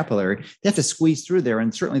typical capillary. They have to squeeze through there.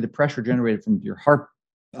 And certainly the pressure generated from your heart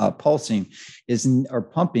pulsing or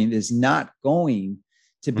pumping is not going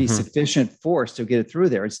to be sufficient force to get it through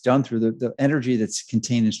there. It's done through the energy that's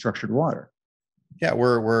contained in structured water. Yeah,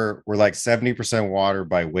 we're like 70% water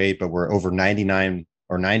by weight, but we're over 99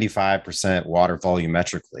 or 95% water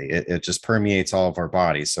volumetrically. It just permeates all of our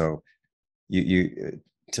body. So you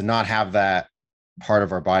to not have that part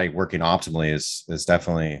of our body working optimally is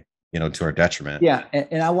definitely, to our detriment. Yeah,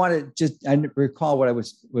 and I recall what I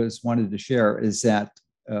was wanted to share is that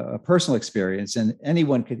a personal experience, and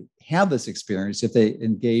anyone could have this experience if they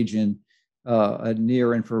engage in a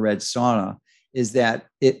near infrared sauna, is that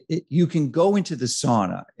you can go into the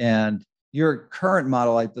sauna, and your current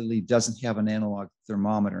model, I believe, doesn't have an analog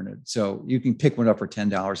thermometer in it. So you can pick one up for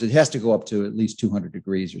 $10. It has to go up to at least 200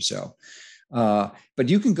 degrees or so. But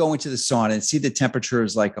you can go into the sauna and see the temperature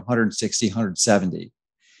is like 160, 170.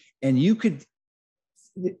 And you could,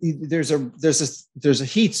 there's a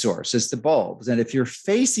heat source. It's the bulbs. And if you're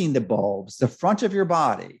facing the bulbs, the front of your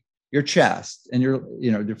body, your chest and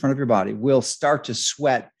the front of your body will start to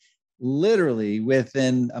sweat literally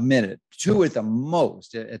within a minute, 2 at the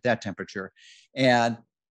most at that temperature. And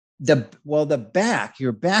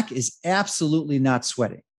your back is absolutely not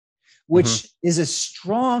sweating, which is a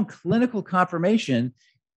strong clinical confirmation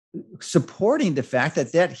supporting the fact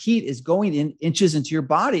that heat is going in inches into your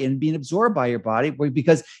body and being absorbed by your body,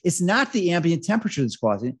 because it's not the ambient temperature that's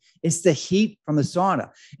causing it, it's the heat from the sauna.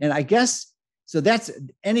 And I guess, so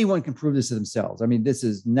anyone can prove this to themselves. I mean, this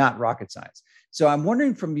is not rocket science. So I'm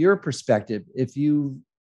wondering from your perspective, if you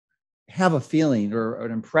have a feeling or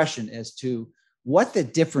an impression as to what the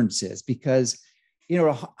difference is, because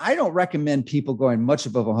I don't recommend people going much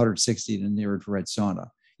above 160 in a near infrared sauna.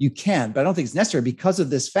 You can, but I don't think it's necessary because of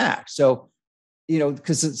this fact. So,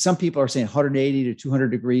 because some people are saying 180 to 200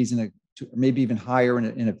 degrees maybe even higher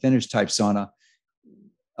in a Finnish type sauna.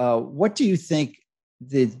 What do you think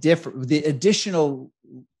the additional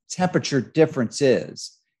temperature difference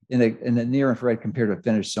is in a near infrared compared to a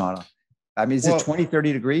Finnish sauna? I mean, is it 20,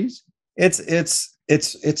 30 degrees?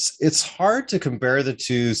 It's hard to compare the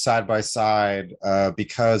two side by side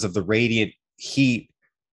because of the radiant heat.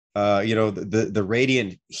 The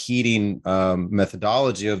radiant heating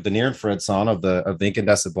methodology of the near infrared sauna, of the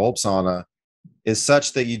incandescent bulb sauna, is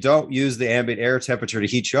such that you don't use the ambient air temperature to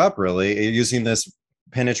heat you up. Really, you're using this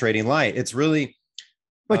penetrating light. It's really,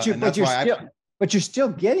 but you're still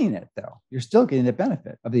getting it though. You're still getting the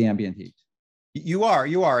benefit of the ambient heat. You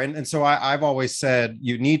are. And so I've always said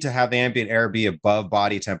you need to have the ambient air be above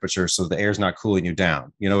body temperature so the air's not cooling you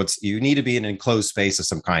down. You need to be in an enclosed space of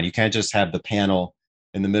some kind. You can't just have the panel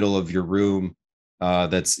in the middle of your room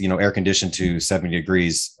that's air conditioned to 70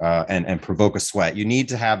 degrees and provoke a sweat. You need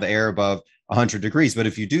to have the air above 100 degrees. But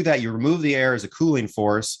if you do that, you remove the air as a cooling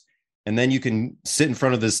force, and then you can sit in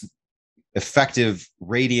front of this effective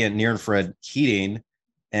radiant near infrared heating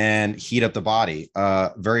and heat up the body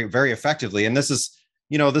very, very effectively. And this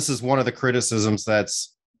is one of the criticisms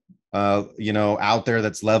that's out there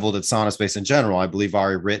that's leveled at SaunaSpace in general. I believe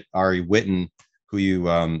Ari Witten, who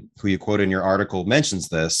you quote in your article, mentions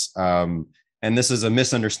this. And this is a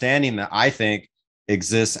misunderstanding that I think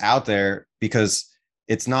exists out there because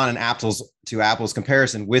it's not an apples to apples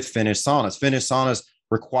comparison with Finnish saunas. Finnish saunas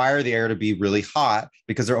require the air to be really hot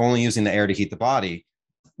because they're only using the air to heat the body.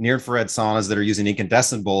 Near infrared saunas that are using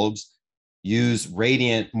incandescent bulbs use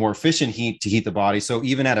radiant, more efficient heat to heat the body. So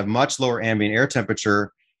even at a much lower ambient air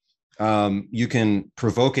temperature, you can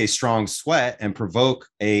provoke a strong sweat and provoke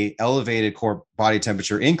a elevated core body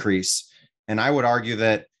temperature increase. And I would argue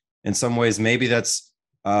that in some ways, maybe that's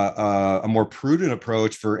a more prudent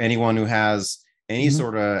approach for anyone who has any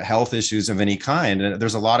sort of health issues of any kind. And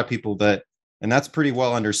there's a lot of people that, and that's pretty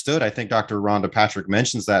well understood. I think Dr. Rhonda Patrick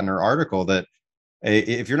mentions that in her article, that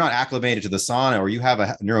if you're not acclimated to the sauna, or you have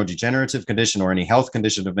a neurodegenerative condition or any health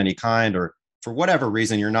condition of any kind, or for whatever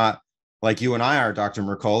reason, you're not like you and I are, Dr.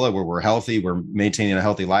 Mercola, where we're healthy, we're maintaining a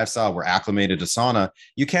healthy lifestyle, we're acclimated to sauna,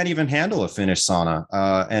 you can't even handle a Finnish sauna.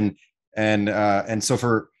 And so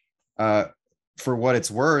for what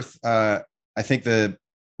it's worth, I think the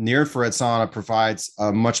near-infrared sauna provides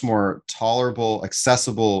a much more tolerable,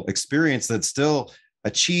 accessible experience that still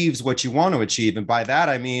achieves what you want to achieve. And by that,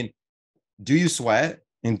 I mean, do you sweat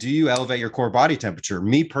and do you elevate your core body temperature?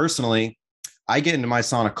 Me personally, I get into my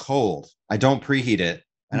sauna cold. I don't preheat it.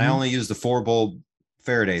 And I only use the 4-bulb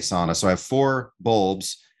Faraday sauna. So I have 4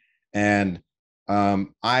 bulbs, and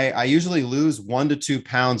I usually lose 1 to 2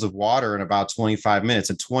 pounds of water in about 25 minutes.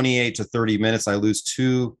 In 28 to 30 minutes, I lose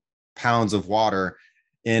 2 pounds of water.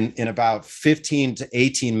 In about 15 to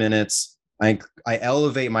 18 minutes, I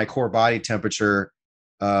elevate my core body temperature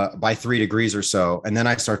by 3 degrees or so. And then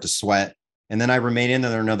I start to sweat. And then I remain in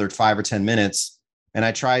there another 5 or 10 minutes. And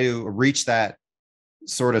I try to reach that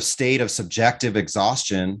sort of state of subjective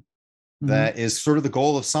exhaustion that is sort of the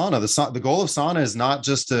goal of sauna. The goal of sauna is not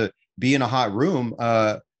just to be in a hot room.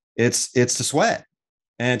 It's to sweat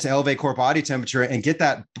and to elevate core body temperature and get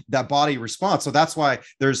that body response. So that's why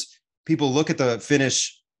there's people look at the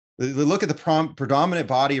Finnish, they look at the predominant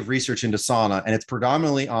body of research into sauna, and it's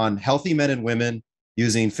predominantly on healthy men and women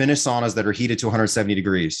using Finnish saunas that are heated to 170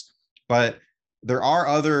 degrees. But there's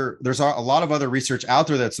a lot of other research out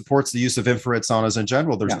there that supports the use of infrared saunas in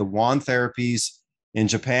general. There's the wand therapies in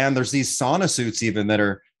Japan. There's these sauna suits even that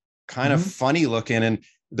are kind of funny looking. And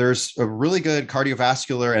there's a really good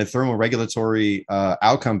cardiovascular and thermoregulatory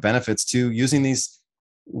outcome benefits to using these,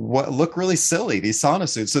 what look really silly, these sauna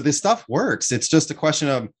suits. So this stuff works. It's just a question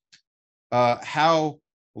of how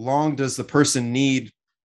long does the person need,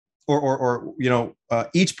 or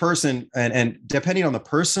each person, and depending on the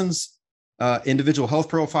person's individual health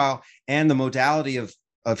profile and the modality of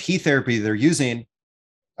heat therapy they're using,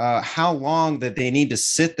 how long that they need to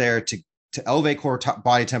sit there to elevate core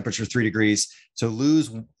body temperature 3 degrees, to lose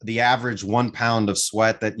the average 1 pound of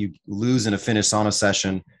sweat that you lose in a Finnish sauna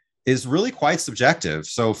session is really quite subjective.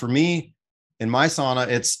 So for me, in my sauna,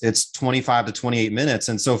 it's 25 to 28 minutes.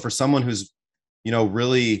 And so for someone who's,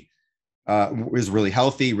 really is really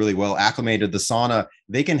healthy, really well acclimated to the sauna,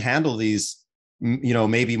 they can handle these,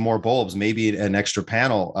 maybe more bulbs, maybe an extra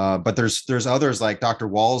panel. But there's others like Dr.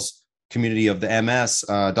 Wall's community of the MS,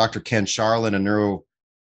 Dr. Ken Charlin, a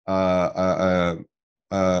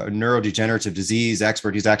neurodegenerative disease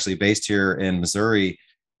expert. He's actually based here in Missouri.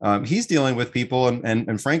 He's dealing with people,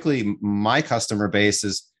 and frankly, my customer base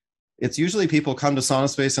it's usually people come to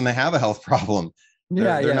SaunaSpace and they have a health problem.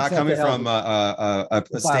 They're not coming from a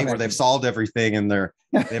state where they've solved everything and they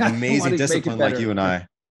have amazing discipline like you and I.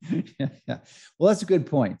 Yeah. Well, that's a good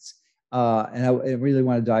point. And I really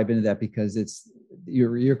want to dive into that, because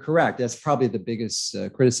you're correct. That's probably the biggest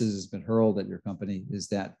criticism has been hurled at your company, is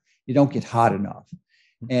that you don't get hot enough.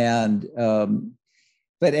 And,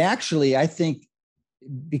 but actually I think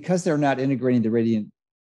because they're not integrating the radiant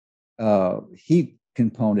heat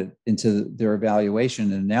component into their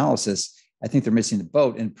evaluation and analysis, I think they're missing the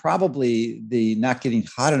boat. And probably the not getting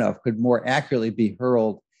hot enough could more accurately be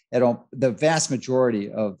hurled at the vast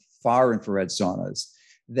majority of far infrared saunas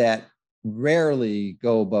that rarely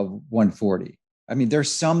go above 140. I mean,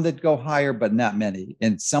 there's some that go higher, but not many.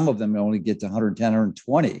 And some of them only get to 110,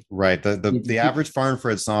 120. Right. The average far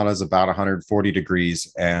infrared sauna is about 140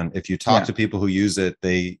 degrees. And if you talk to people who use it,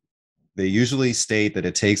 they usually state that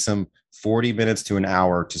it takes them 40 minutes to an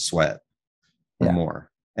hour to sweat or more.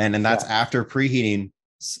 And that's after preheating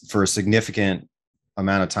for a significant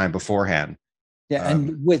amount of time beforehand. Yeah,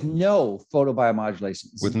 and with no photobiomodulation.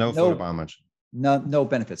 Photobiomodulation. No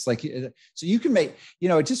benefits. Like, so you can make,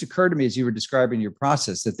 it just occurred to me as you were describing your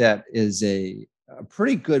process that is a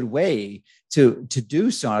pretty good way to do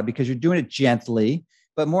sauna, because you're doing it gently,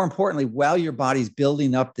 but more importantly, while your body's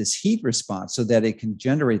building up this heat response so that it can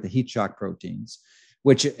generate the heat shock proteins,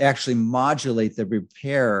 which actually modulate the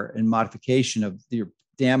repair and modification of your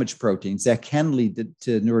damaged proteins that can lead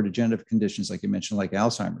to neurodegenerative conditions, like you mentioned, like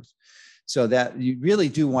Alzheimer's. So that you really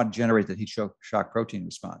do want to generate the heat shock protein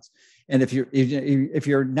response. And if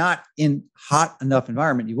you're not in hot enough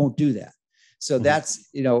environment, you won't do that. So that's,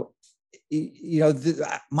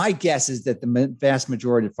 my guess is that the vast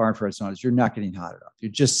majority of far infrared saunas, you're not getting hot enough.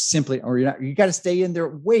 You're just simply, or you're not, you got to stay in there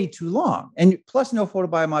way too long, and plus no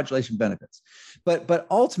photobiomodulation benefits. But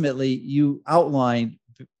ultimately, you outlined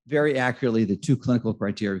very accurately the two clinical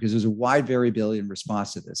criteria, because there's a wide variability in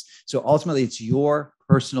response to this. So ultimately, it's your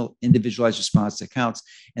personal individualized response that counts.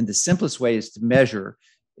 And the simplest way is to measure.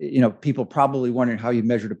 People probably wondering how you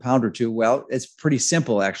measured a pound or two. Well, it's pretty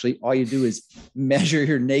simple, actually. All you do is measure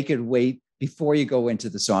your naked weight before you go into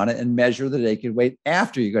the sauna and measure the naked weight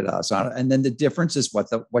after you go to the sauna. And then the difference is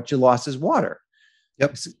what you lost is water.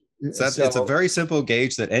 Yep. It's a very simple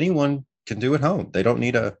gauge that anyone can do at home. They don't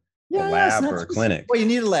need a lab or a clinic. Well, you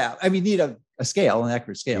need a lab. I mean, you need a scale, an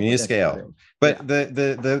accurate scale. You need a scale. But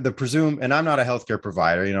the presume, and I'm not a healthcare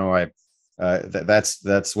provider,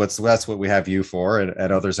 that's what we have you for,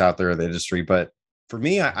 and others out there in the industry. But for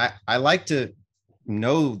me, I like to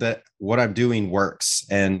know that what I'm doing works.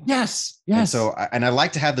 And yes. And so I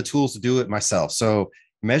like to have the tools to do it myself. So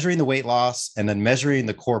measuring the weight loss and then measuring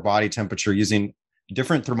the core body temperature using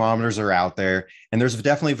different thermometers are out there. And there's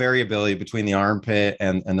definitely variability between the armpit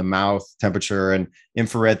and the mouth temperature and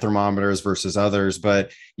infrared thermometers versus others.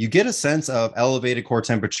 But you get a sense of elevated core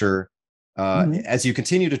temperature as you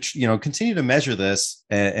continue to measure this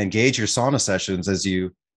and gauge your sauna sessions as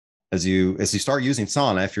you start using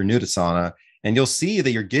sauna, if you're new to sauna, and you'll see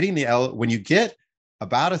that you're getting when you get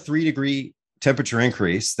about a 3-degree temperature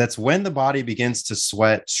increase, that's when the body begins to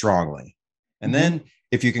sweat strongly. And then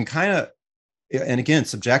if you can and again,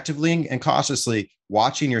 subjectively and cautiously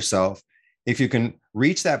watching yourself, if you can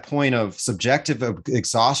reach that point of subjective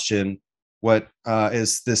exhaustion, what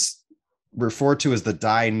is this referred to as the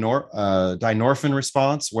dynorphin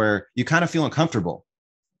response, where you kind of feel uncomfortable.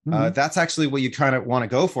 That's actually what you kind of want to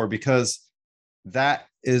go for, because that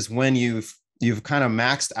is when you've kind of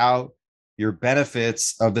maxed out your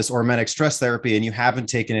benefits of this hormetic stress therapy, and you haven't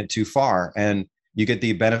taken it too far, and you get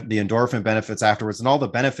the endorphin benefits afterwards, and all the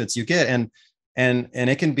benefits you get. And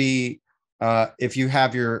it can be if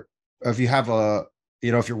you're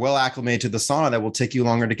well acclimated to the sauna, that will take you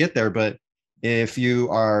longer to get there. But if you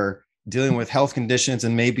are dealing with health conditions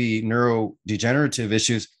and maybe neurodegenerative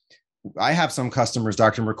issues, I have some customers,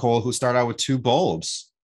 Dr. Mercola, who start out with 2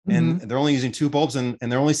 bulbs, and they're only using 2 bulbs, and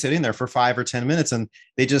they're only sitting there for 5 or 10 minutes, and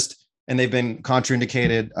they've been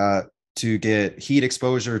contraindicated to get heat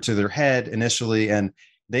exposure to their head initially, and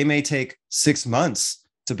they may take 6 months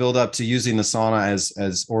to build up to using the sauna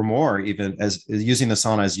as or more, even as using the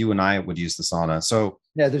sauna as you and I would use the sauna. So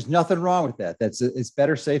yeah, there's nothing wrong with that. It's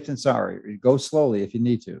better safe than sorry. Go slowly if you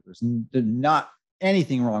need to. There's not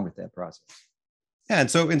anything wrong with that process. Yeah,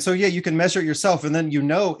 and so yeah, you can measure it yourself, and then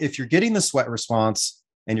if you're getting the sweat response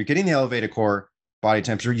and you're getting the elevated core body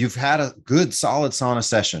temperature, you've had a good solid sauna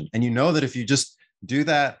session. And that if you just do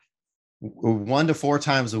that 1 to 4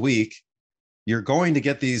 times a week, you're going to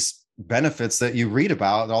get these benefits that you read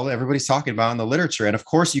about, everybody's talking about in the literature. And of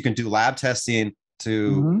course, you can do lab testing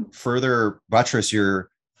to further buttress your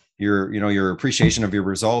appreciation of your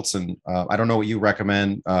results. And I don't know what you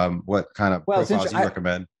recommend. What kind of profiles you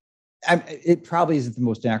recommend? It probably isn't the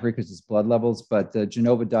most accurate because it's blood levels, but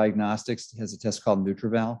Genova Diagnostics has a test called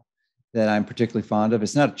NutriVal that I'm particularly fond of.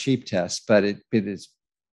 It's not a cheap test, but it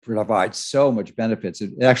provides so much benefits.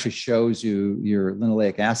 It actually shows you your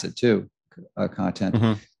linoleic acid too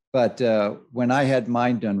content. But when I had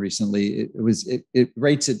mine done recently, it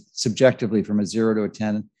rates it subjectively from a 0 to a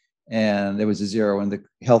 10, and there was a 0. And the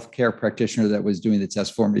healthcare practitioner that was doing the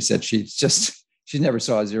test for me said she never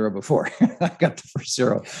saw a 0 before. I got the first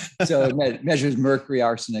 0. So it measures mercury,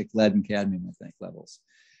 arsenic, lead, and cadmium, I think, levels.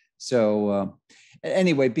 So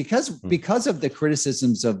anyway, because of the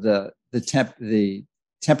criticisms of the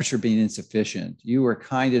temperature being insufficient, you were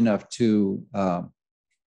kind enough to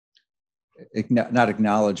not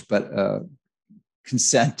acknowledge, but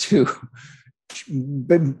consent to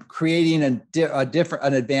creating an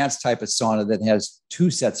advanced type of sauna that has 2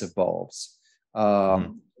 sets of bulbs,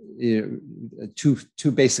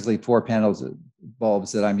 two basically 4 panels of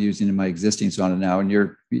bulbs that I'm using in my existing sauna now. And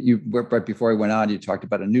you right before I went on, you talked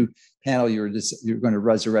about a new panel you're going to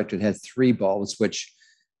resurrect. It has 3 bulbs, which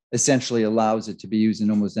essentially allows it to be used in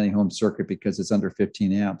almost any home circuit because it's under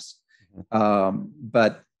 15 amps.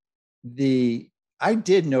 But I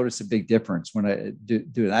did notice a big difference when I do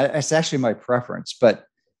it. It's actually my preference, but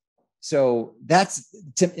so that's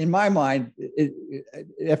in my mind.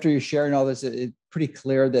 After you're sharing all this, it's pretty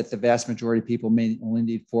clear that the vast majority of people may only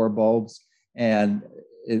need 4 bulbs, and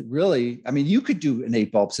it really, I mean, you could do an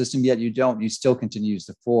 8 bulb system, yet you don't. You still continue to use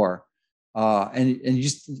the 4. And you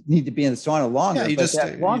just need to be in the sauna longer. Yeah, but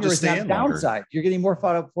that longer is not downside. You're getting more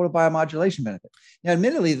photobiomodulation benefit. Now,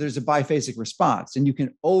 admittedly, there's a biphasic response, and you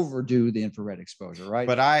can overdo the infrared exposure, right?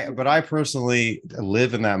 But I personally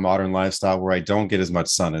live in that modern lifestyle where I don't get as much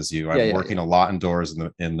sun as you. I'm working a lot indoors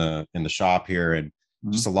in the shop here, and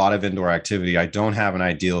just a lot of indoor activity. I don't have an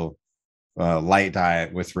ideal light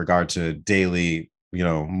diet with regard to daily,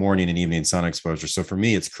 morning and evening sun exposure. So for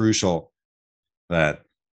me, it's crucial that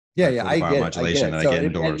I biomodulation I get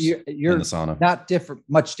indoors you're in the sauna. Not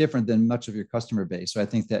much different than much of your customer base. So I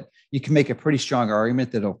think that you can make a pretty strong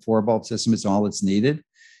argument that a 4-bulb system is all that's needed.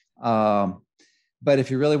 But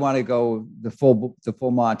if you really want to go the full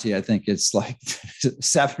Monty, I think it's like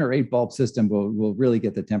 7 or 8 bulb system will really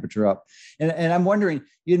get the temperature up. And I'm wondering,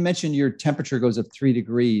 you had mentioned your temperature goes up 3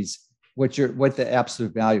 degrees. What the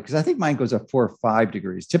absolute value? Because I think mine goes up 4 or 5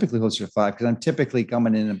 degrees, typically closer to 5, because I'm typically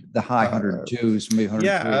coming in the high 102s, maybe 103.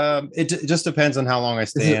 Yeah, it just depends on how long I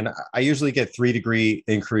stay in. I usually get 3-degree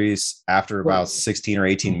increase after about 16 or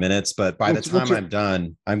 18 minutes, but by the time I'm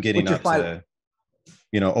done, I'm getting up to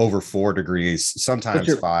over 4 degrees,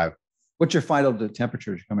 sometimes 5. What's your final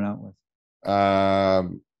temperatures you're coming out with?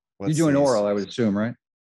 You're doing oral, I would assume, right?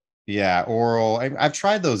 Yeah, oral. I've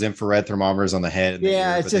tried those infrared thermometers on the head.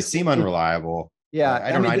 And but they seem unreliable. Yeah,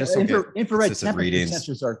 I don't know. I just don't get infrared temperature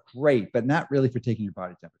sensors are great, but not really for taking your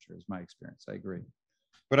body temperature, is my experience. I agree.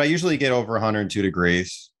 But I usually get over 102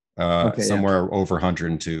 degrees, somewhere over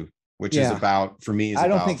 102, which is about, for me, is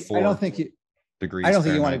about 4 degrees. I don't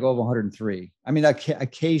think you want to go over 103. I mean,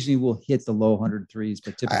 occasionally we'll hit the low 103s,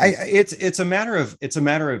 but typically it's a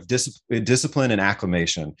matter of discipline and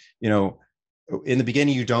acclimation. In the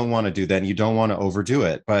beginning, you don't want to do that, and you don't want to overdo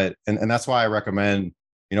it. But and that's why I recommend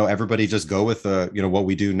everybody just go with what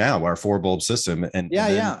we do now, our 4-bulb system, and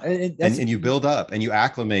you build up and you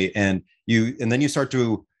acclimate, and then you start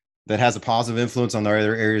to, that has a positive influence on the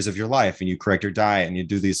other areas of your life, and you correct your diet and you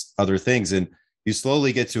do these other things, and you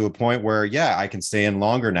slowly get to a point where I can stay in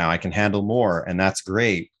longer now, I can handle more, and that's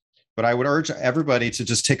great. But I would urge everybody to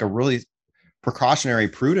just take a really precautionary,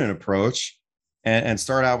 prudent approach. And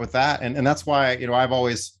start out with that. And that's why, I've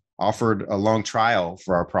always offered a long trial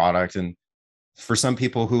for our product. And for some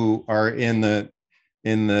people who are that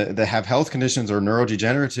have health conditions or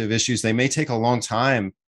neurodegenerative issues, they may take a long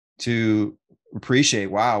time to appreciate,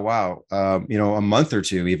 a month or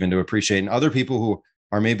two even to appreciate. And other people who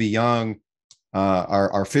are maybe young,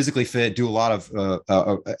 are physically fit, do a lot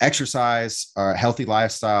of exercise, healthy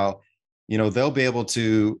lifestyle, they'll be able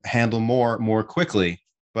to handle more quickly.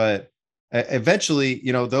 But eventually,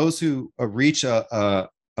 those who reach a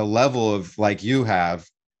level of, like you have,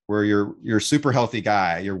 where you're a super healthy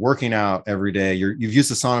guy, you're working out every day, you've used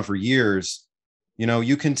the sauna for years,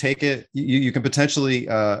 you can take it, you can potentially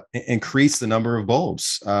increase the number of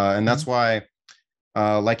bulbs. And that's why,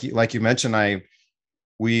 like you mentioned,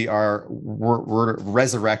 we're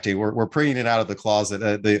resurrecting, we're bringing it out of the closet.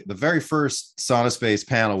 The very first SaunaSpace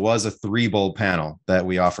panel was a 3-bulb panel that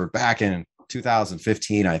we offered back in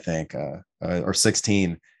 2015, I think, or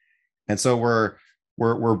 16. And so we're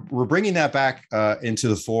bringing that back into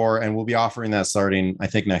the fore, and we'll be offering that starting, I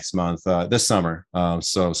think, next month, this summer.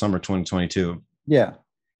 So summer 2022. Yeah.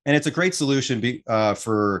 And it's a great solution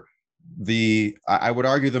for I would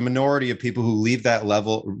argue, the minority of people who leave that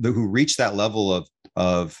level, who reach that level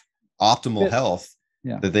of optimal health,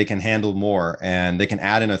 that they can handle more, and they can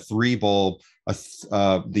add in a 3-bulb.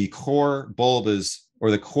 The core bulb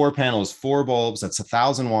the core panel is 4 bulbs. That's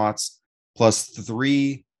 1,000 watts plus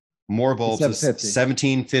 3 more bulbs, is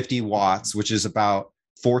 1,750 watts, which is about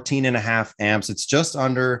 14.5 amps. It's just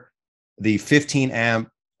under the 15 amp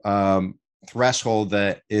threshold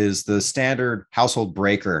that is the standard household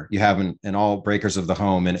breaker you have in all breakers of the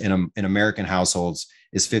home, and in American households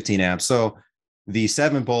is 15 amps. So the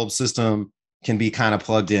 7-bulb system can be kind of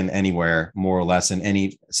plugged in anywhere, more or less, in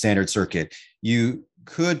any standard circuit. You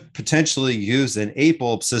could potentially use an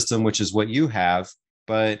 8-bulb system, which is what you have,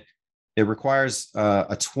 but it requires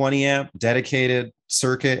a 20 amp dedicated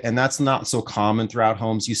circuit, and that's not so common throughout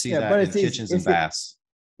homes. You see that in kitchens and baths.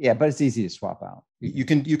 Yeah, but it's easy to swap out. You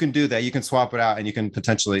can do that. You can swap it out, and you can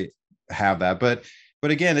potentially have that. But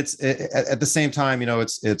again, it's at the same time,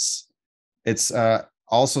 it's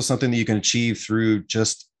also something that you can achieve through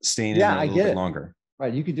just staying in a little bit longer.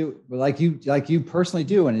 Right. You could do like you personally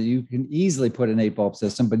do, and you can easily put an 8-bulb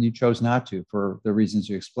system, but you chose not to for the reasons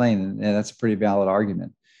you explained. And that's a pretty valid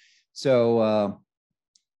argument. So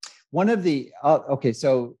one of the,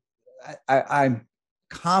 so I'm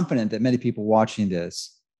confident that many people watching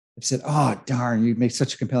this have said, oh, darn, you make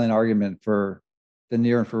such a compelling argument for the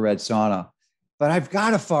near infrared sauna, but I've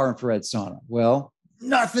got a far infrared sauna. Well,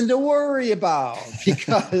 nothing to worry about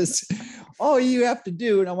because all you have to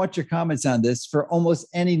do, and I want your comments on this, for almost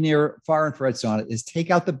any near far infrared sauna is take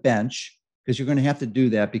out the bench, because you're going to have to do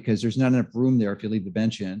that because there's not enough room there if you leave the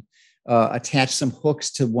bench in. Attach some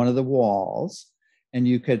hooks to one of the walls, and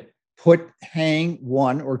you could hang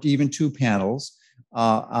one or even two panels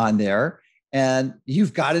on there, and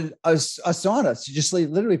you've got a sauna. So just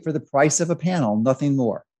literally for the price of a panel, nothing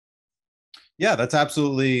more. Yeah, that's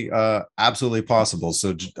absolutely possible.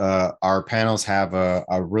 So our panels have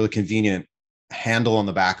a really convenient handle on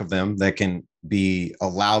the back of them that can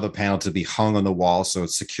allow the panel to be hung on the wall, so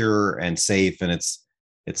it's secure and safe, and it's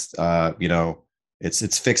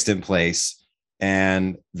fixed in place.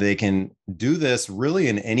 And they can do this really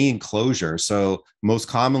in any enclosure. So most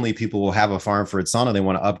commonly, people will have a far infrared sauna. They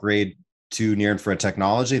want to upgrade to near infrared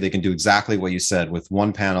technology. They can do exactly what you said with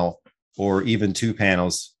one panel or even two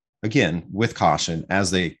panels, again, with caution as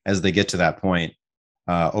they get to that point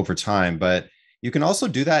over time. But you can also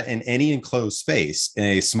do that in any enclosed space, in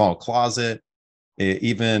a small closet,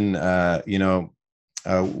 even,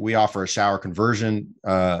 we offer a shower conversion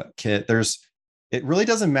kit. It really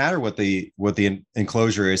doesn't matter what the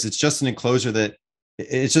enclosure is. It's just an enclosure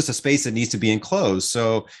it's just a space that needs to be enclosed.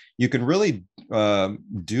 So you can really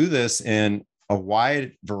do this in a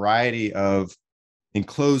wide variety of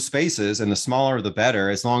enclosed spaces, and the smaller the better,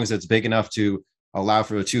 as long as it's big enough to allow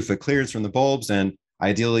for a 2-foot clearance from the bulbs, and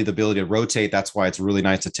ideally the ability to rotate. That's why it's really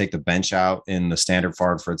nice to take the bench out in the standard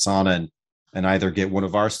far infrared sauna and either get one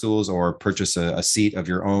of our stools or purchase a seat of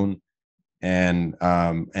your own, and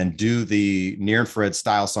do the near infrared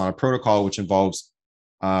style sauna protocol, which involves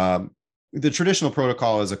the traditional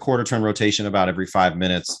protocol is a quarter turn rotation about every 5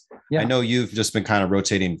 minutes. Yeah. I know you've just been kind of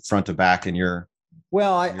rotating front to back in your.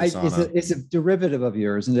 Well, it's a derivative of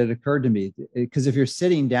yours, and it occurred to me because if you're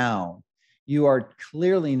sitting down, you are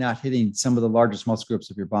clearly not hitting some of the largest muscle groups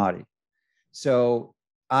of your body. So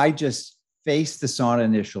I just faced the sauna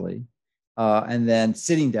initially, and then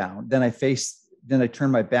sitting down. Then I turn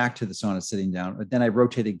my back to the sauna sitting down. But then I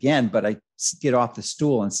rotate again, but I get off the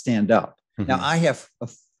stool and stand up. Mm-hmm. Now I have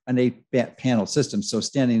an 8-panel system, so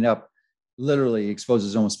standing up literally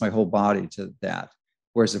exposes almost my whole body to that.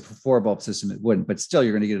 Whereas a 4-bulb system, it wouldn't, but still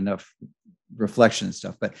you're going to get enough reflection and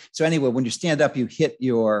stuff. But so anyway, when you stand up, you hit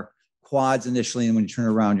your quads initially, and when you turn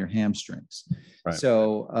around, your hamstrings. Right.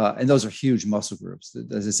 So, and those are huge muscle groups.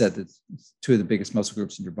 As I said, that's 2 of the biggest muscle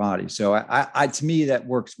groups in your body. So I to me, that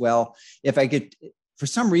works well. If I get, for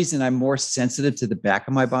some reason, I'm more sensitive to the back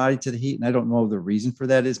of my body to the heat. And I don't know the reason for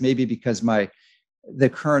that is. Maybe because the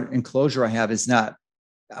current enclosure I have is not,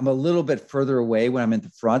 I'm a little bit further away when I'm in the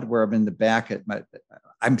front, where I'm in the back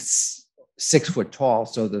I'm 6 foot tall.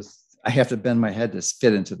 So I have to bend my head to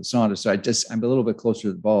fit into the sauna. So I'm a little bit closer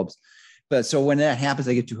to the bulbs. But so when that happens,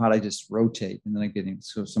 I get too hot, I just rotate, and then I'm getting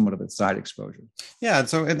somewhat of a side exposure. Yeah. And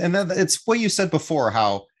so, and then it's what you said before,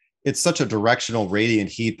 how it's such a directional radiant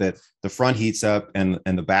heat that the front heats up and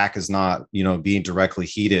the back is not, being directly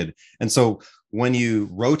heated. And so when you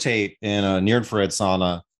rotate in a near infrared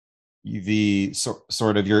sauna,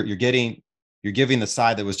 you're giving the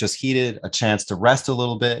side that was just heated a chance to rest a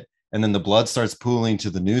little bit. And then the blood starts pooling to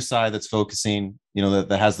the new side that's focusing,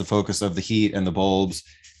 that has the focus of the heat and the bulbs.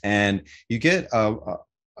 And you get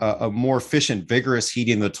a more efficient, vigorous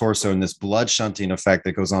heating of the torso and this blood shunting effect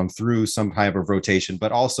that goes on through some type of rotation,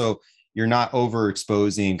 but also you're not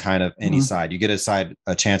overexposing kind of any side. You get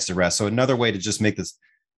a chance to rest. So another way to just make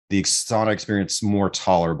the sauna experience more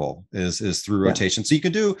tolerable is through rotation. So you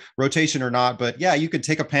could do rotation or not, but yeah, you could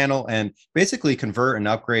take a panel and basically convert and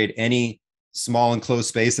upgrade any small enclosed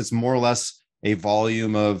space that's more or less a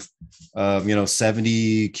volume of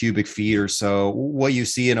 70 cubic feet or so, what you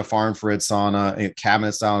see in a far infrared sauna, a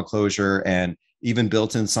cabinet style enclosure, and even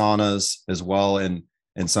built-in saunas as well. And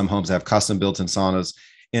some homes have custom built-in saunas.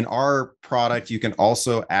 In our product, you can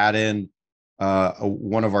also add in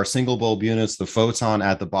one of our single bulb units, the photon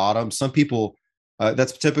at the bottom. Some people,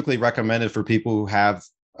 that's typically recommended for people who have,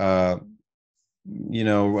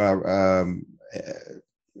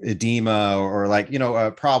 edema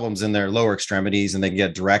or problems in their lower extremities, and they can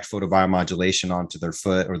get direct photobiomodulation onto their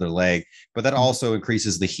foot or their leg. But that also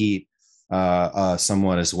increases the heat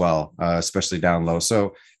somewhat as well, especially down low.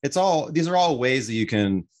 So these are all ways that you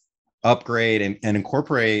can upgrade and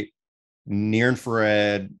incorporate near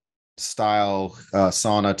infrared style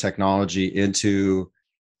sauna technology into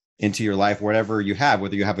your life, whatever you have,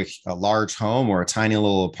 whether you have a large home or a tiny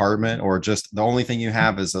little apartment, or just the only thing you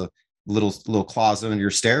have is a little closet in your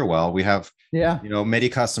stairwell. We have many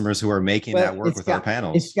customers who are making that work with our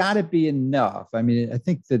panels. It's got to be enough. I mean, I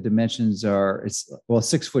think the dimensions are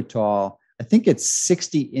 6 foot tall. I think it's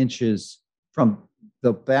 60 inches from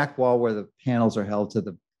the back wall where the panels are held to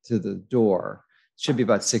the door should be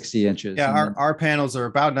about 60 inches. Yeah, our panels are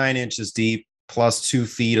about 9 inches deep, plus 2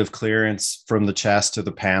 feet of clearance from the chest to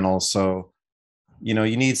the panel. So, you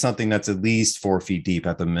need something that's at least 4 feet deep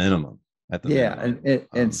at the minimum.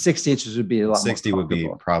 And 60 inches would be a lot 60 more. 60 would be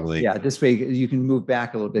probably. Yeah, this way you can move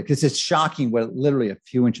back a little bit, because it's shocking what literally a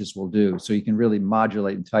few inches will do. So you can really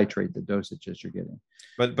modulate and titrate the dosage as you're getting.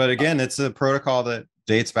 But again, it's a protocol that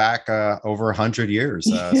dates back over 100 years.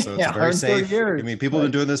 So it's very safe. Years. I mean, people have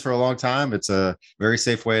been doing this for a long time. It's a very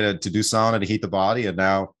safe way to do sauna, to heat the body. And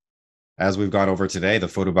now, as we've gone over today, the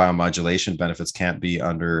photobiomodulation benefits can't be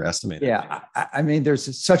underestimated. Yeah, I mean,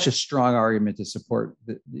 there's such a strong argument to support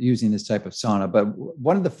using this type of sauna. But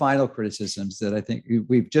one of the final criticisms that I think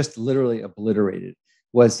we've just literally obliterated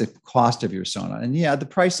was the cost of your sauna. And yeah, the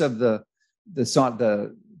price of the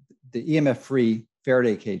sauna, the EMF-free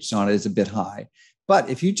Faraday cage sauna is a bit high.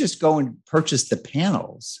 But if you just go and purchase the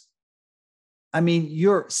panels, I mean,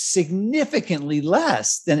 you're significantly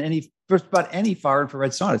less than about any far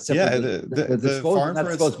infrared sauna. Except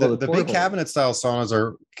the big cabinet style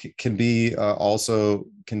saunas can be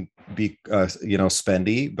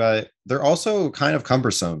spendy, but they're also kind of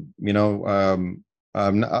cumbersome.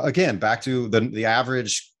 Again, back to the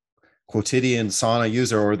average quotidian sauna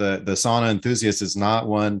user, or the sauna enthusiast, is not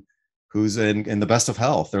one who's in the best of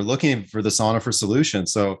health. They're looking for the sauna for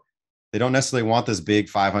solutions. So they don't necessarily want this big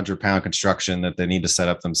 500-pound construction that they need to set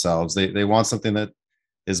up themselves. They want something that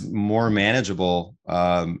is more manageable.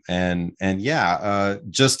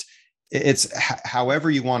 Just it's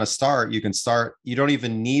however you want to start. You can start. You don't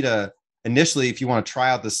even need initially, if you want to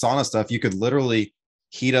try out the sauna stuff, you could literally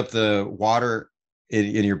heat up the water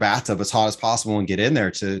in your bathtub as hot as possible and get in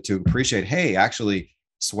there to appreciate, hey, actually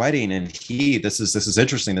sweating and heat. This is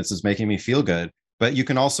interesting. This is making me feel good. But you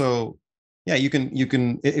can also, you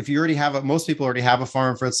can, if you already have most people already have a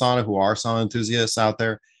far infrared sauna who are sauna enthusiasts out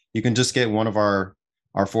there, you can just get one of our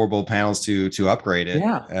 4-bowl panels to upgrade it.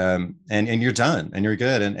 Yeah. And you're done and you're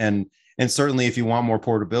good. And certainly if you want more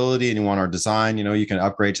portability and you want our design, you can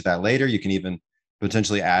upgrade to that later. You can even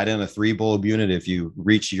potentially add in a 3-bulb unit if you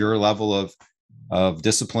reach your level of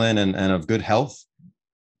discipline and of good health.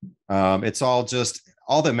 It's all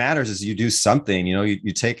that matters is you do something.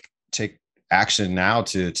 You take action now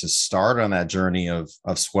to start on that journey of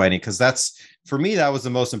sweating, because that's, for me, that was the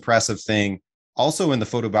most impressive thing. Also in the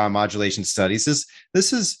photobiomodulation studies,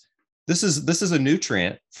 this is a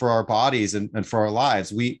nutrient for our bodies and for our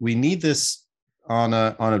lives. We need this on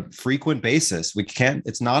a frequent basis.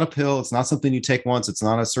 It's not a pill. It's not something you take once. It's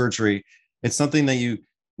not a surgery. It's something that you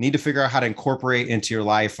need to figure out how to incorporate into your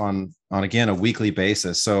life on again, a weekly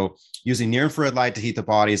basis. So using near infrared light to heat the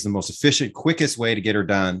body is the most efficient, quickest way to get her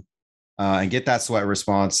done and get that sweat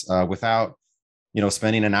response without,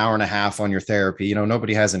 spending an hour and a half on your therapy.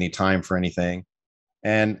 Nobody has any time for anything.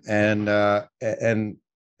 And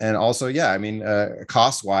also,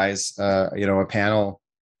 cost wise, a panel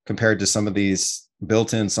compared to some of these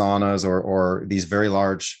built-in saunas or these very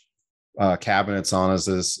large cabinet saunas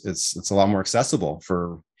it's a lot more accessible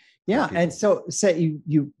for people. And so say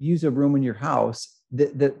you use a room in your house,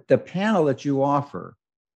 the panel that you offer,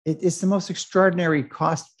 it's the most extraordinary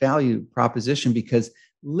cost value proposition, because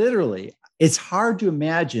literally it's hard to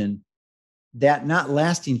imagine that not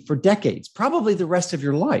lasting for decades, probably the rest of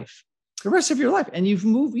your life. And you can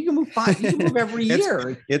move every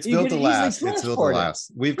year. It's built to last. It's built to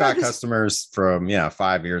last. We've got customers from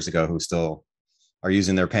 5 years ago who still are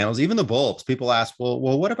using their panels. Even the bulbs. People ask, well,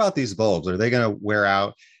 what about these bulbs? Are they going to wear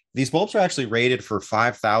out? These bulbs are actually rated for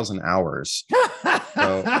 5,000 hours.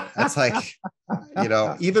 So that's like,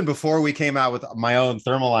 even before we came out with my own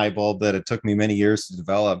thermal light bulb that it took me many years to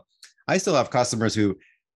develop, I still have customers who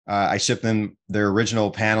I ship them their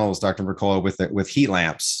original panels, Dr. Mercola, with heat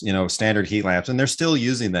lamps, standard heat lamps, and they're still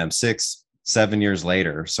using them 6-7 years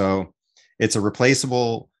later. So it's a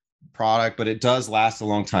replaceable product, but it does last a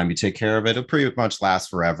long time. You take care of it; it'll pretty much last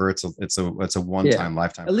forever. It's a one-time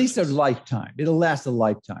lifetime. At least a lifetime. It'll last a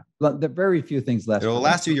lifetime. The very few things last. It'll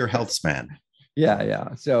last you your health span.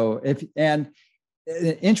 Yeah. So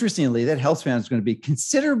interestingly, that health span is going to be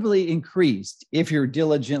considerably increased if you're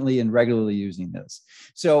diligently and regularly using this.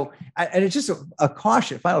 So, and it's just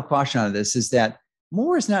a final caution on this is that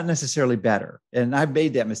more is not necessarily better. And I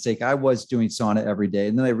made that mistake. I was doing sauna every day.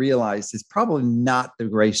 And then I realized it's probably not the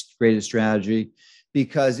greatest strategy,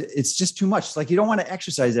 because it's just too much. It's like you don't want to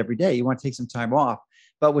exercise every day. You want to take some time off.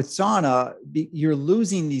 But with sauna, you're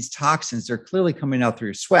losing these toxins. They're clearly coming out through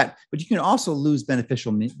your sweat, but you can also lose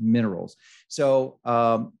beneficial minerals. So,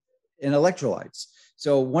 and electrolytes.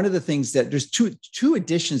 So one of the things that there's two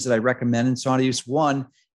additions that I recommend in sauna use. One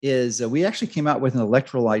is we actually came out with an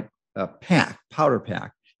electrolyte powder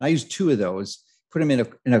pack. And I use 2 of those, put them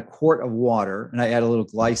in a quart of water, and I add a little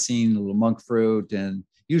glycine, a little monk fruit, and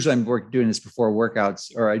usually I'm doing this before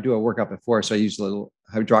workouts, or I do a workout before, so I use a little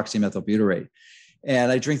hydroxymethylbutyrate,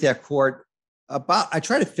 and I drink that quart. I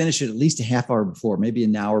try to finish it at least a half hour before, maybe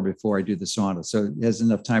an hour before I do the sauna, so it has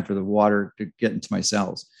enough time for the water to get into my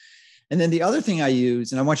cells. And then the other thing I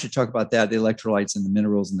use, and I want you to talk about that, the electrolytes and the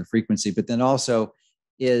minerals and the frequency, but then also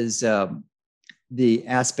is the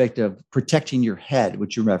aspect of protecting your head,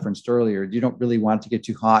 which you referenced earlier. You don't really want it to get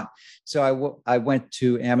too hot. So I went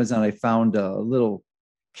to Amazon. I found a little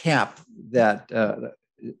cap that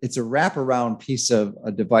it's a wraparound piece of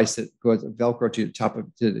a device that goes Velcro to the top of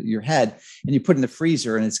your head, and you put in the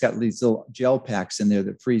freezer, and it's got these little gel packs in there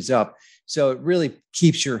that freeze up. So it really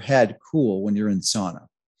keeps your head cool when you're in sauna.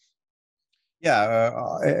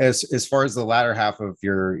 Yeah, as far as the latter half of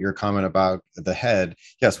your comment about the head,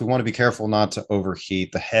 yes, we want to be careful not to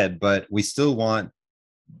overheat the head, but we want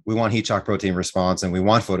heat shock protein response, and we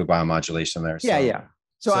want photobiomodulation there. Yeah, yeah.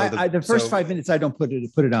 So the first 5 minutes I don't put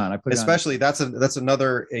it on. I put especially it on. That's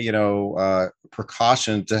another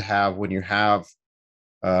precaution to have when you have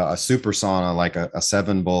a super sauna like a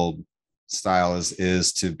 7 bulb style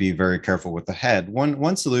is to be very careful with the head.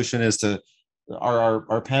 One solution is to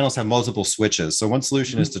our panels have multiple switches. So one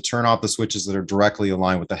solution is to turn off the switches that are directly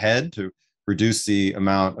aligned with the head to reduce the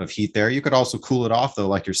amount of heat there. You could also cool it off though,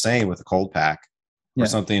 like you're saying, with a cold pack or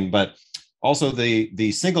something. But also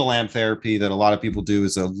the single lamp therapy that a lot of people do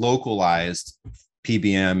is a localized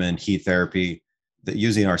PBM and heat therapy that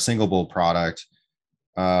using our single bulb product.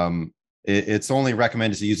 It's only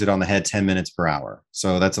recommended to use it on the head 10 minutes per hour.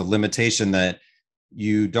 So that's a limitation that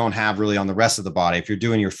you don't have really on the rest of the body. If you're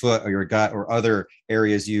doing your foot or your gut or other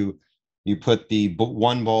areas, you put the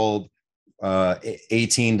one bulb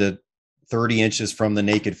 18 to 30 inches from the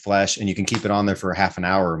naked flesh, and you can keep it on there for a half an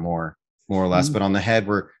hour or more or less. But on the head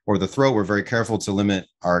or the throat, we're very careful to limit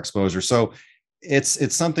our exposure. So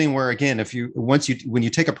it's something where, again, when you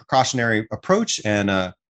take a precautionary approach and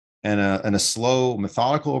a slow,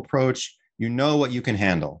 methodical approach, you know what you can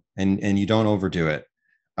handle, and you don't overdo it.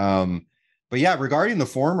 But yeah, regarding the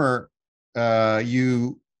former,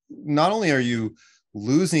 you not only are you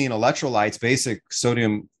losing electrolytes, basic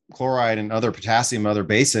sodium chloride and other potassium, other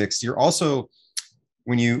basics, you're also,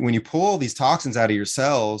 when you pull these toxins out of your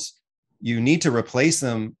cells, you need to replace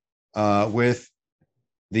them with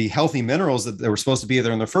the healthy minerals that were supposed to be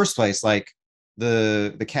there in the first place. Like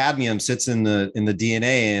the cadmium sits in the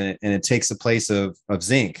DNA, and it takes the place of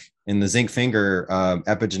zinc in the zinc finger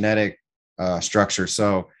epigenetic structure.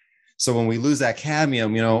 So when we lose that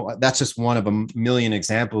cadmium, that's just one of a million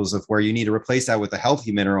examples of where you need to replace that with a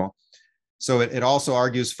healthy mineral. So it also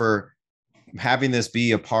argues for having this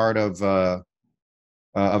be a part of a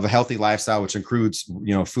healthy lifestyle, which includes,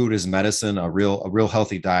 food as medicine, a real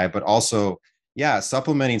healthy diet, but also,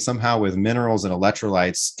 supplementing somehow with minerals and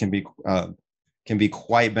electrolytes can be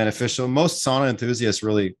quite beneficial. Most sauna enthusiasts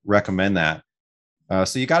really recommend that.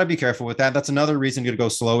 So you got to be careful with that. That's another reason to go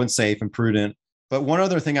slow and safe and prudent. But one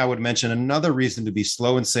other thing I would mention, another reason to be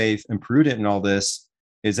slow and safe and prudent in all this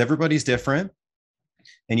is everybody's different.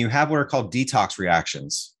 And you have what are called detox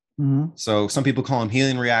reactions. So some people call them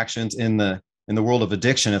healing reactions. In the world of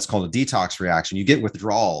addiction, it's called a detox reaction. You get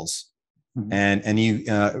withdrawals. And you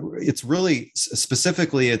it's really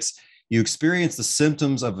specifically, you experience the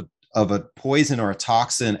symptoms of a poison or a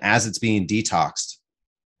toxin as it's being detoxed.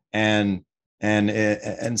 And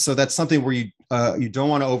so that's something where you don't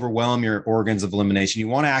want to overwhelm your organs of elimination. You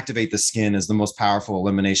want to activate the skin as the most powerful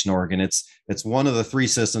elimination organ. It's one of the 3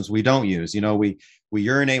 systems we don't use. We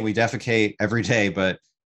urinate, we defecate every day, but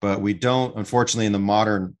we don't, unfortunately, in the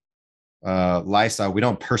modern lifestyle, we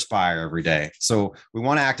don't perspire every day. So we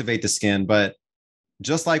want to activate the skin, but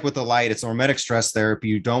just like with the light, it's hormetic stress therapy.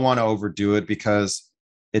 You don't want to overdo it because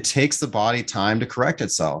it takes the body time to correct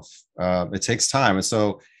itself. It takes time. And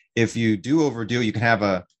so if you do overdo it, you can have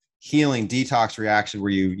a healing detox reaction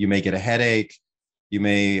where you may get a headache. You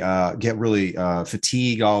may get really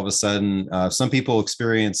fatigued all of a sudden. Some people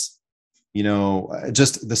experience,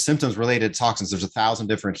 just the symptoms related to toxins. There's 1,000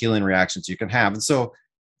 different healing reactions you can have. And so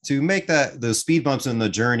to make the speed bumps in the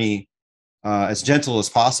journey as gentle as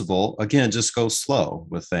possible, again, just go slow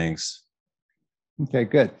with things. Okay,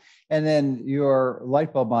 good. And then your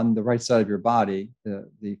light bulb on the right side of your body,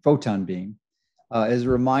 the photon beam, is a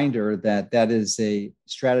reminder that is a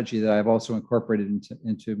strategy that I've also incorporated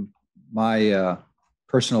into my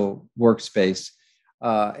personal workspace.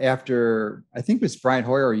 After, I think it was Brian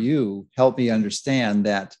Hoyer or you helped me understand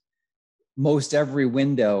that most every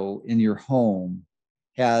window in your home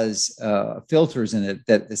has filters in it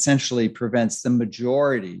that essentially prevents the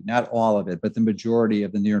majority, not all of it, but the majority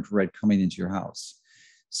of the near infrared coming into your house.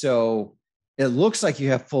 So it looks like you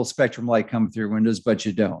have full spectrum light coming through your windows, but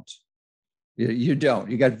you don't. You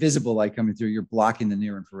don't. You got visible light coming through. You're blocking the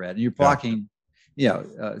near infrared, and you're blocking,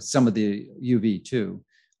 some of the UV too.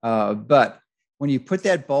 But when you put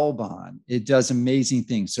that bulb on, it does amazing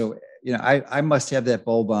things. So, I must have that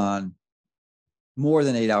bulb on more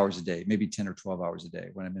than 8 hours a day, maybe 10 or 12 hours a day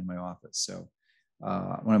when I'm in my office. So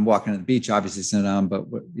when I'm walking on the beach, obviously it's not on, but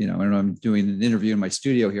when I'm doing an interview in my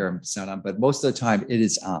studio here, it's not on, but most of the time it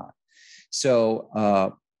is on.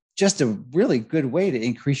 So just a really good way to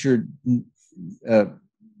increase your, I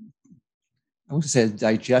wouldn't say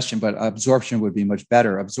digestion, but absorption would be much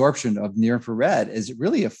better. Absorption of near infrared is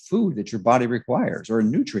really a food that your body requires, or a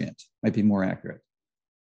nutrient might be more accurate.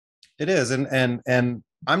 It is. And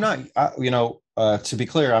I'm not, to be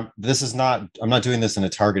clear, I'm not doing this in a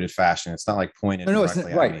targeted fashion. It's not like pointed directly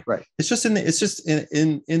at me. Right. It's just in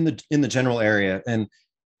the general area. And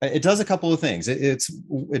it does a couple of things. It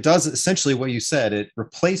does essentially what you said. It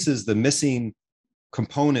replaces the missing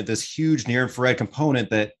component, this huge near infrared component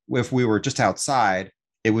that if we were just outside,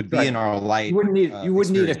 it would be in our light. You wouldn't need it. You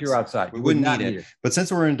wouldn't need it if you're outside. We wouldn't need it. But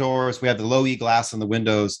since we're indoors, we have the low E glass on the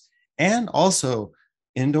windows, and also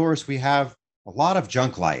indoors, we have a lot of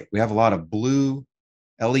junk light. We have a lot of blue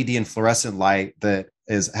LED and fluorescent light that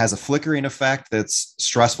has a flickering effect that's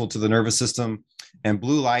stressful to the nervous system. And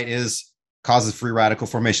blue light causes free radical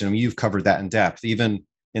formation. I mean, you've covered that in depth. Even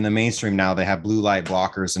in the mainstream now, they have blue light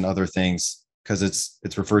blockers and other things because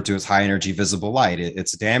it's referred to as high energy visible light.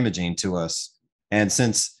 It's damaging to us. And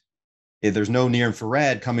since there's no near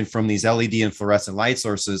infrared coming from these LED and fluorescent light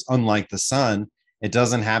sources, unlike the sun, it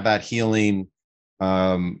doesn't have that healing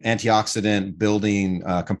antioxidant building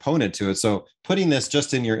component to it. So putting this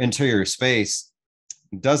just in your interior space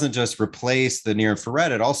doesn't just replace the near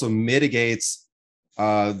infrared, it also mitigates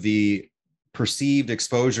the perceived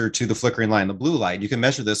exposure to the flickering light and the blue light. You can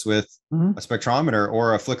measure this with a spectrometer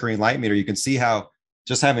or a flickering light meter. You can see how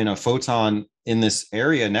just having a photon in this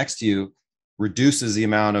area next to you reduces the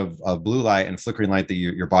amount of blue light and flickering light that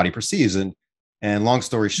your body perceives. And long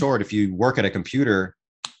story short, if you work at a computer,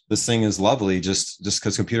 this thing is lovely just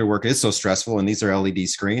because computer work is so stressful, and these are LED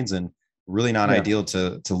screens and really not ideal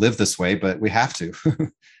to live this way, but we have to.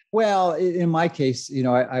 Well, in my case,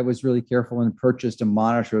 I was really careful and purchased a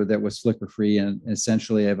monitor that was flicker free, and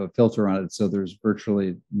essentially I have a filter on it. So there's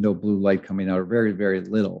virtually no blue light coming out, or very, very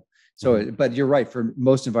little. So, but you're right, for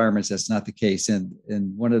most environments, that's not the case. And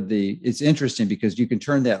it's interesting because you can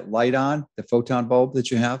turn that light on, the photon bulb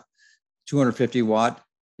that you have, 250 watt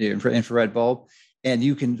infrared bulb, and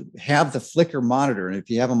you can have the flicker monitor. And if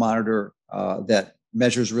you have a monitor that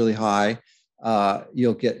measures really high,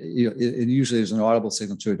 you'll get, it usually there's an audible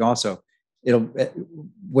signal to it also.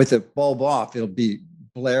 With the bulb off, it'll be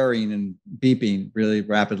blaring and beeping really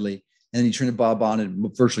rapidly. And then you turn the bulb on and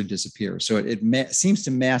it virtually disappears. So it seems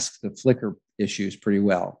to mask the flicker issues pretty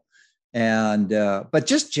well. And, but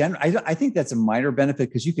just I think that's a minor benefit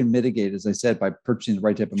because you can mitigate, as I said, by purchasing the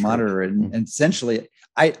right type of monitor. And essentially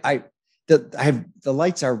the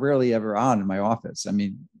lights are rarely ever on in my office. I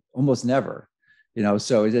mean, almost never,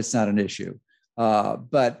 so it's not an issue.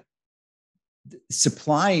 But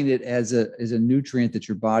supplying it as a nutrient that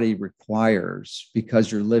your body requires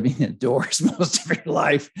because you're living indoors most of your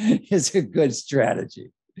life is a good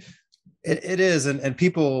strategy. It is. And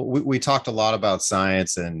people, we talked a lot about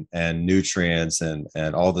science and nutrients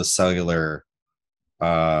and all the cellular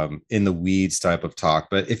in the weeds type of talk.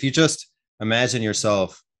 But if you just imagine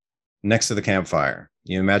yourself next to the campfire,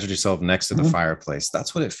 you imagine yourself next to the fireplace,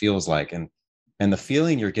 that's what it feels like. And the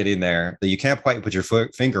feeling you're getting there that you can't quite put your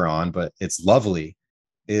finger on, but it's lovely,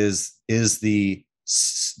 is the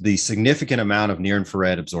significant amount of near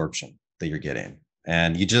infrared absorption that you're getting.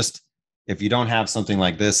 And if you don't have something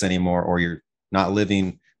like this anymore, or you're not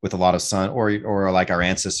living with a lot of sun, or like our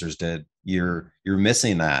ancestors did, you're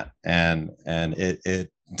missing that. And it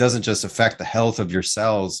doesn't just affect the health of your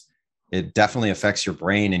cells. It definitely affects your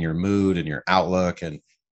brain and your mood and your outlook and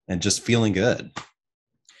just feeling good.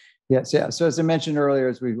 Yes. Yeah. So as I mentioned earlier,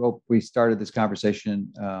 as we started this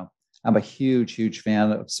conversation, I'm a huge, huge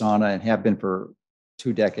fan of sauna and have been for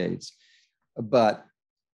 2 decades. But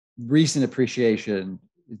recent appreciation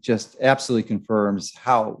just absolutely confirms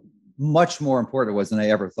how much more important it was than I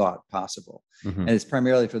ever thought possible. And it's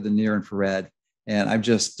primarily for the near infrared. And I've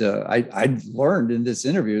just, I learned in this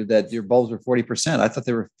interview that your bulbs were 40%. I thought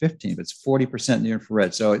they were 15, but it's 40% near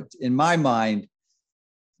infrared. So in my mind,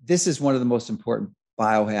 this is one of the most important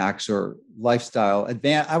biohacks or lifestyle.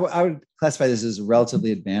 I would classify this as a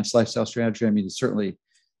relatively advanced lifestyle strategy. I mean, it's certainly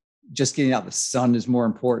just getting out in the sun is more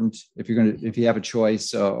important if you have a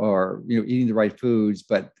choice, or eating the right foods.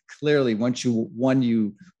 But clearly, once you want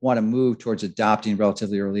to move towards adopting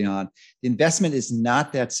relatively early on, the investment is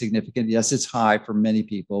not that significant. Yes, it's high for many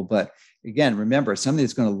people, but again, remember, it's something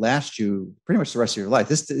that's going to last you pretty much the rest of your life.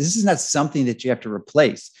 This is not something that you have to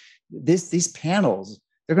replace. These panels,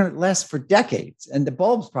 they're going to last for decades, and the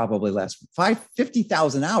bulbs probably last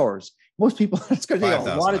 50,000 hours. Most people, it's going to take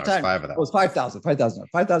a lot of time. Well, it's 5,000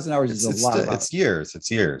 hours is a lot of hours. It's years.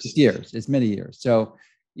 It's many years. So,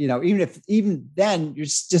 even then you're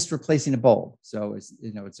just replacing a bulb. So it's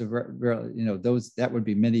that would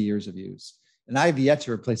be many years of use. And I've yet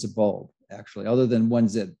to replace a bulb, actually, other than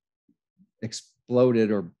ones that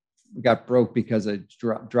exploded or got broke because I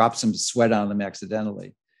dropped some sweat on them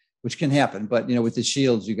accidentally, which can happen. But, with the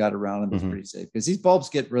shields you got around them, it's pretty safe, because these bulbs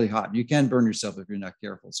get really hot. You can burn yourself if you're not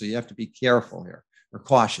careful. So you have to be careful here, or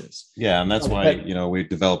cautious. Yeah. And that's why, we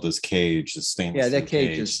developed this cage, this stainless steel that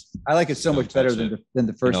cage I like it so much better than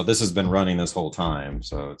the first. This has been running this whole time.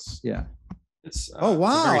 So it's oh,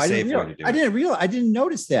 wow. I didn't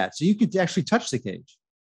notice that. So you could actually touch the cage.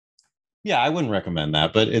 Yeah. I wouldn't recommend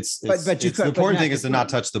that, but the important thing is to not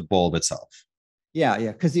touch the bulb itself. Yeah.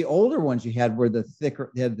 Because the older ones you had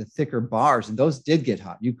had the thicker bars, and those did get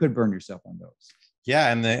hot. You could burn yourself on those.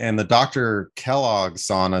 Yeah. And the Dr. Kellogg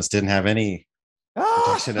saunas didn't have any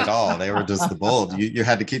protection at all. They were just the bulb. You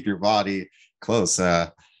had to keep your body close.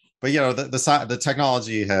 But the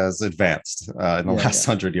technology has advanced in the last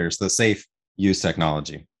 100 years, the safe use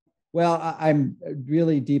technology. Well, I'm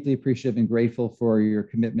really deeply appreciative and grateful for your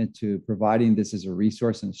commitment to providing this as a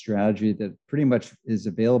resource and a strategy that pretty much is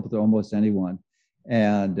available to almost anyone.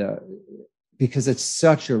 And because it's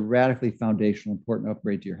such a radically foundational, important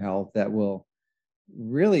upgrade to your health that will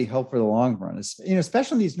really help for the long run,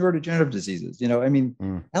 especially in these neurodegenerative diseases.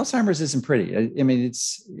 Alzheimer's isn't pretty. I mean,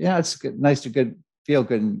 it's nice to feel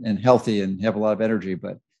good and healthy and have a lot of energy.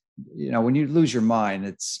 But, when you lose your mind,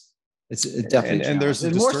 it's definitely, and there's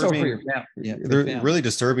more so for your family. There really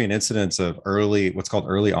disturbing incidents of what's called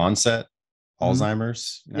early onset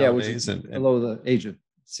Alzheimer's nowadays, which is below the age of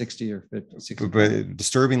 60 or 50, 60. But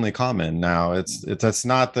disturbingly common now. That's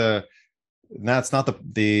not the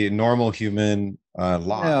normal human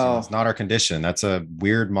lot. No. It's not our condition. That's a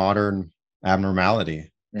weird modern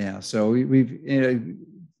abnormality. Yeah. So we've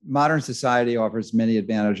modern society offers many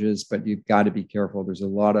advantages, but you've got to be careful. There's a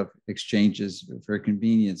lot of exchanges for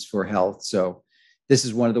convenience for health. So this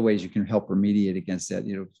is one of the ways you can help remediate against that,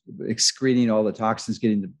 excreting all the toxins,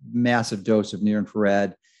 getting the massive dose of near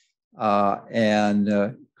infrared,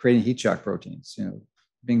 and creating heat shock proteins,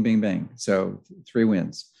 bing, bing, bing. So 3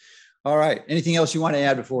 wins. All right. Anything else you want to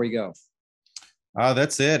add before we go?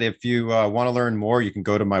 That's it. If you want to learn more, you can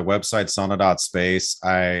go to my website, sauna.space.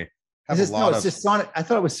 I have it's just Sauna. I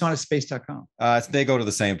thought it was saunaspace.com. They go to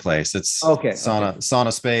the same place. It's okay.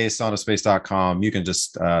 SaunaSpace, saunaspace.com. You can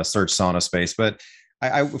just search SaunaSpace. But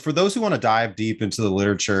for those who want to dive deep into the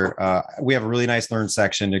literature, we have a really nice learn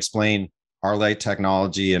section to explain our light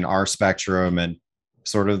technology and our spectrum and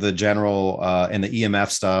sort of the general and the EMF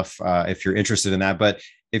stuff, if you're interested in that. But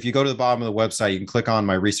if you go to the bottom of the website, you can click on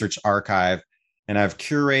my research archive, and I've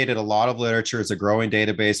curated a lot of literature. It's a growing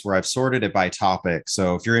database where I've sorted it by topic.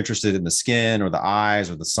 So if you're interested in the skin or the eyes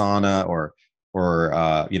or the sauna or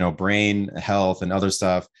brain health and other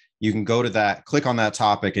stuff, you can go to that, click on that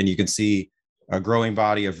topic, and you can see a growing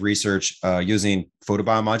body of research using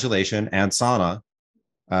photobiomodulation and sauna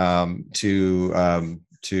to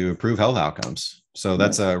improve health outcomes. So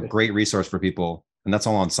that's a great resource for people. And that's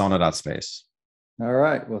all on sauna.space. All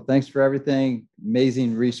right. Well, thanks for everything.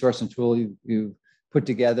 Amazing resource and tool you've put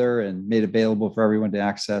together and made available for everyone to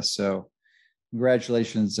access. So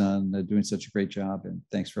congratulations on doing such a great job. And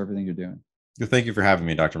thanks for everything you're doing. Thank you for having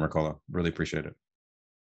me, Dr. Mercola. Really appreciate it.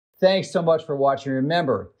 Thanks so much for watching.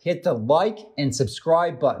 Remember, hit the like and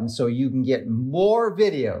subscribe button so you can get more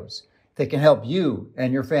videos that can help you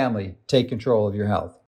and your family take control of your health.